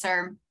program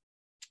officer.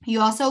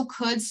 You also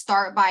could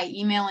start by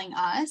emailing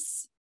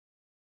us.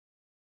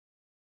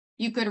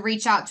 You could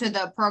reach out to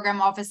the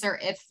program officer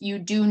if you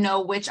do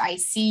know which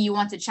IC you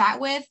want to chat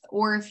with,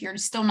 or if you're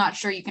still not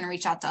sure, you can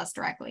reach out to us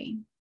directly.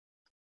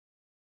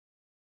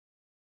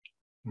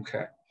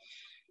 Okay.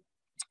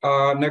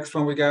 Next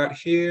one we got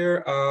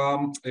here.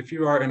 If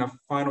you are in a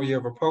final year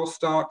of a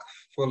postdoc,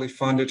 fully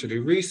funded to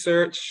do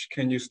research,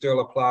 can you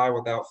still apply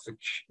without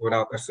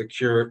a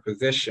secured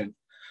position?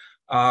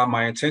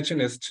 My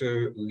intention is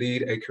to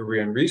lead a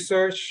career in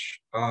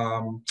research,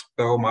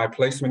 though my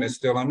placement is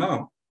still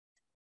unknown.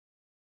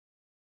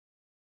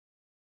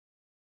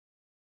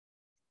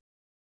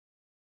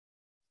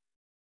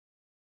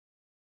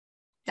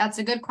 That's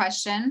a good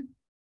question.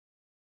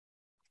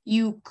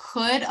 You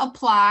could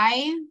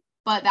apply,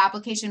 but the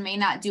application may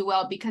not do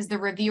well because the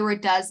reviewer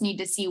does need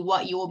to see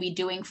what you will be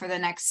doing for the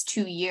next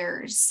 2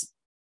 years.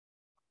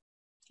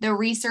 The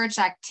research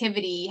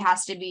activity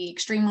has to be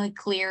extremely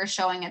clear,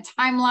 showing a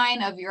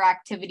timeline of your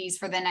activities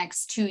for the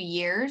next 2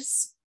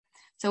 years.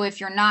 So if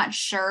you're not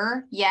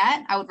sure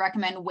yet, I would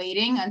recommend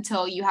waiting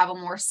until you have a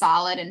more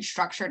solid and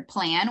structured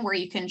plan where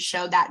you can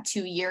show that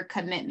 2-year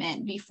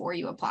commitment before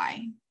you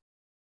apply.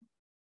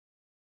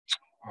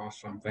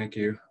 Awesome, thank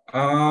you.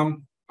 All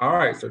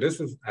right, so this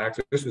is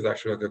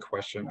actually a good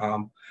question.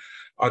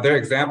 Are there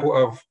example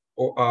of,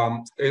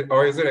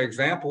 or is it an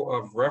example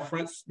of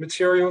reference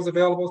materials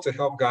available to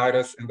help guide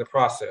us in the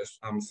process?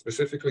 I'm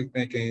specifically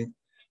thinking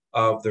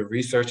of the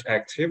research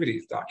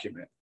activities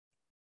document.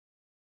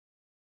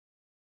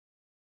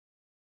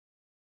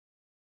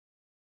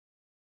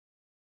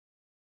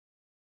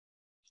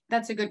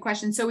 That's a good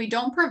question. So we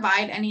don't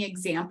provide any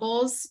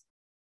examples,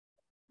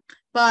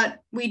 but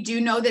we do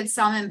know that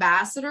some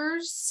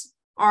ambassadors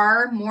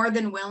are more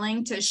than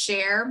willing to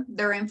share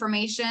their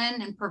information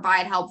and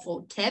provide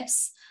helpful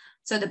tips.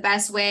 So the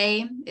best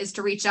way is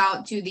to reach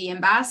out to the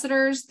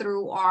ambassadors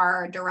through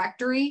our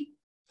directory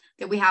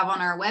that we have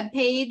on our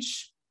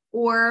webpage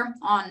or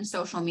on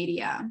social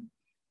media.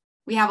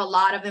 We have a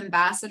lot of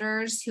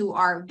ambassadors who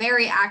are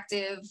very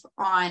active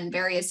on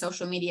various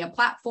social media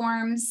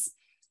platforms,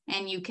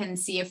 and you can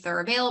see if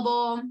they're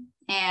available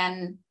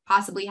and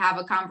possibly have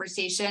a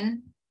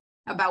conversation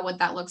about what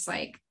that looks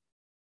like.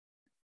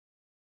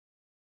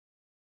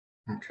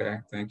 Okay,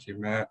 thank you,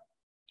 Matt.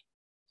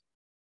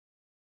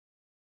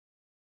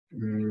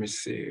 Let me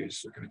see,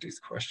 just looking at these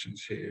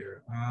questions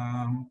here.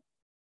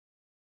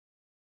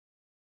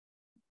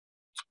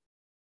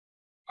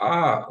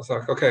 It's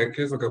like, okay,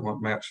 here's a good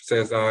one, Matt. She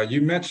says,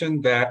 you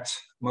mentioned that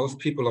most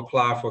people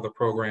apply for the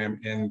program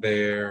in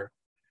their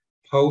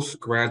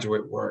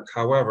postgraduate work.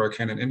 However,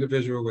 can an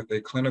individual with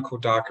a clinical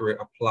doctorate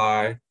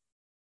apply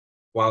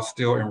while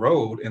still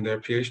enrolled in their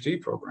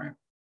PhD program?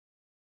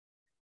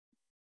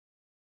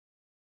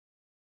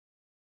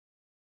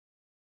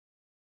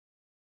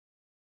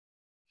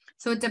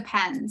 So it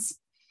depends.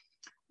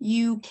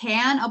 You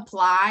can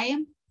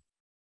apply.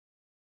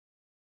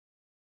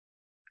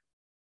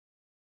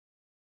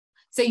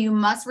 So you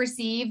must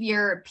receive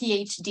your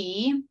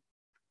PhD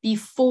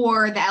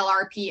before the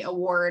LRP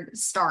award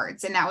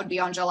starts, and that would be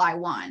on July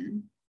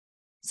 1.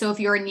 So if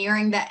you're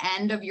nearing the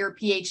end of your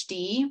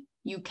PhD,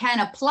 you can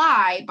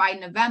apply by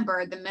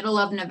November, the middle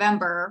of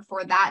November,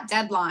 for that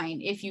deadline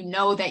if you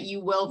know that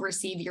you will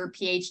receive your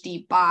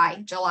PhD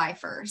by July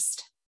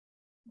 1st.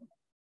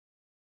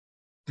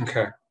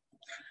 Okay.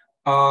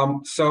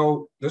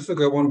 So this is a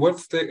good one.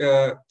 What's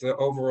the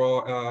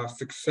overall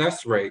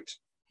success rate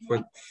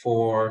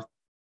for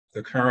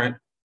the current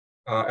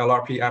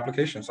LRP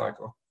application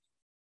cycle?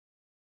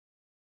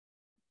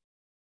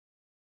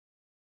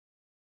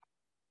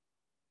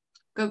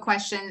 Good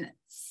question.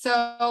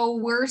 So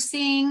we're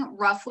seeing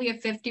roughly a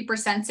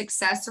 50%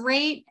 success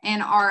rate.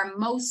 In our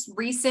most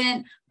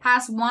recent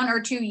past 1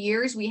 or 2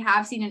 years, we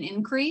have seen an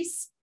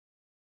increase.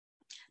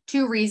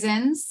 2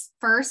 reasons.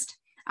 First,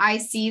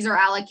 ICs are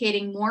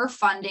allocating more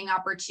funding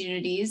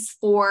opportunities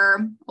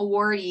for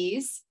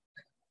awardees.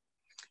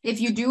 If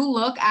you do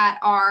look at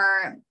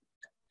our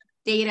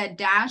data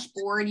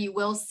dashboard, you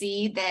will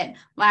see that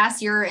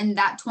last year in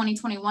that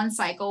 2021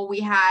 cycle, we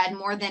had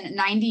more than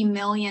 $90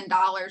 million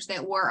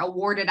that were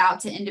awarded out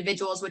to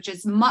individuals, which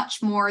is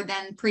much more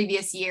than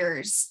previous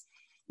years.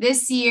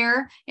 This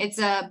year, it's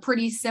a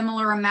pretty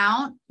similar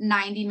amount,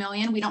 90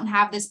 million. We don't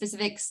have the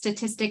specific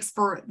statistics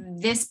for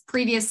this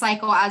previous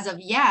cycle as of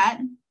yet.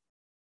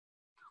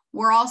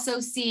 We're also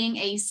seeing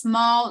a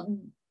small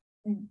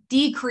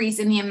decrease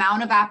in the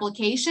amount of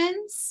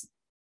applications.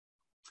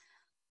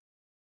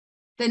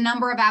 The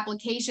number of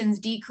applications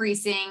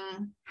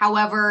decreasing,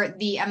 however,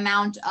 the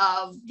amount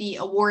of the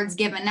awards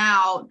given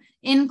out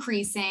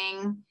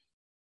increasing,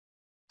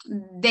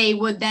 they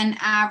would then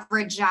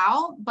average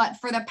out. But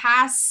for the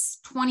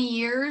past 20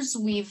 years,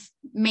 we've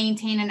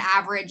maintained an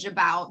average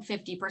about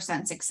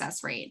 50%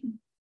 success rate.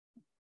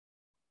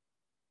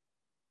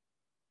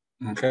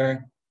 Okay.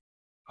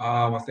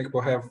 I think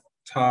we'll have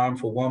time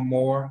for one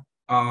more.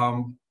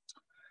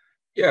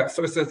 Yeah,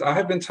 so it says, I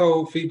have been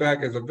told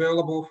feedback is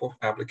available for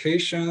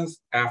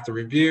applications after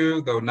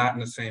review, though not in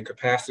the same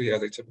capacity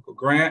as a typical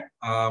grant.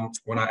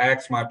 When I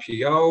asked my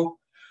PO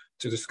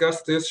to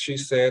discuss this, she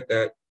said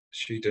that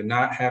she did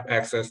not have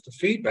access to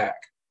feedback.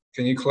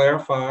 Can you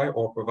clarify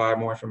or provide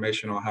more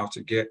information on how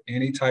to get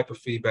any type of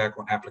feedback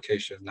on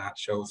applications not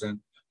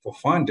chosen for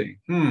funding?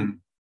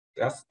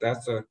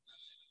 That's a,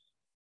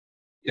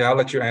 yeah, I'll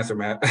let you answer,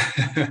 Matt.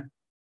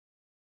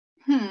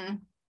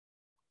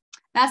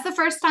 That's the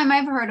first time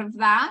I've heard of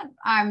that.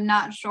 I'm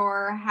not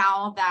sure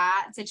how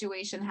that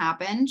situation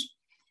happened.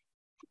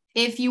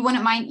 If you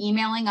wouldn't mind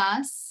emailing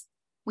us,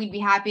 we'd be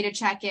happy to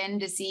check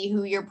in to see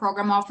who your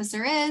program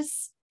officer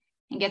is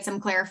and get some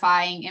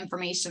clarifying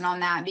information on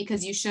that,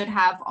 because you should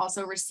have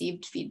also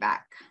received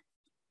feedback.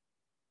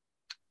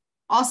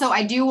 Also,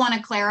 I do want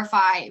to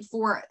clarify,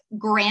 for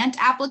grant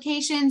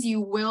applications, you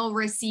will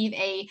receive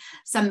a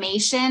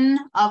summation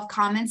of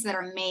comments that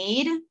are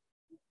made.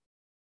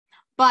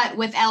 But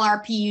with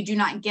LRP, you do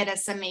not get a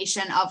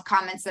summation of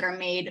comments that are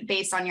made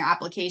based on your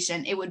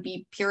application. It would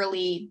be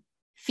purely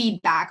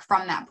feedback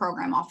from that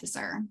program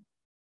officer.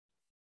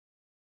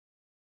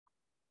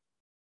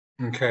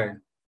 Okay.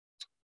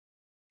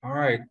 All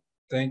right.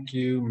 Thank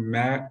you,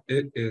 Matt.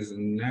 It is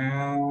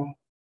now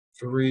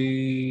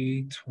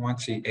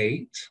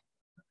 3:28.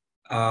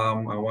 I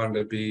wanted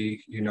to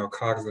be,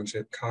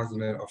 cognizant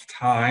of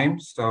time.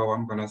 So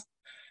I'm going to,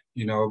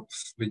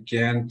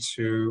 begin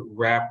to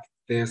wrap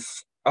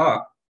this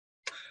up.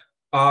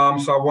 So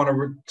I want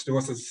to do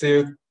a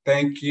sincere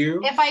thank you.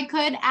 If I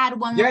could add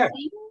one more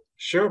thing.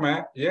 Sure,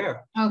 Matt. Yeah.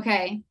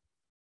 Okay.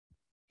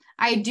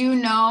 I do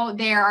know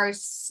there are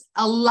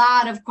a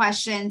lot of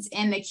questions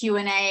in the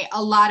Q&A,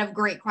 a lot of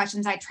great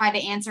questions. I tried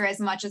to answer as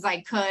much as I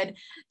could.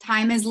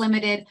 Time is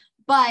limited.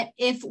 But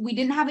if we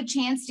didn't have a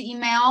chance to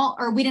email,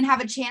 or we didn't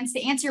have a chance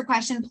to answer your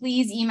question,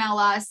 please email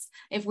us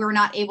if we were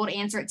not able to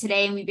answer it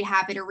today, and we'd be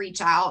happy to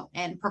reach out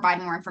and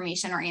provide more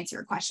information or answer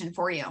your question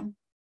for you.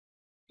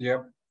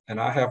 Yep. And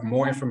I have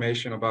more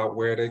information about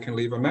where they can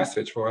leave a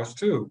message for us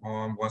too,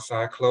 once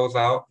I close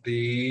out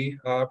the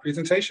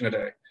presentation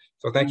today.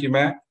 So thank you,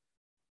 Matt.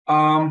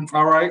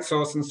 All right,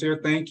 so a sincere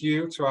thank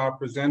you to our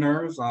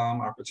presenters,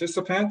 our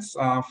participants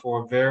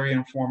for a very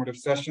informative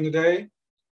session today.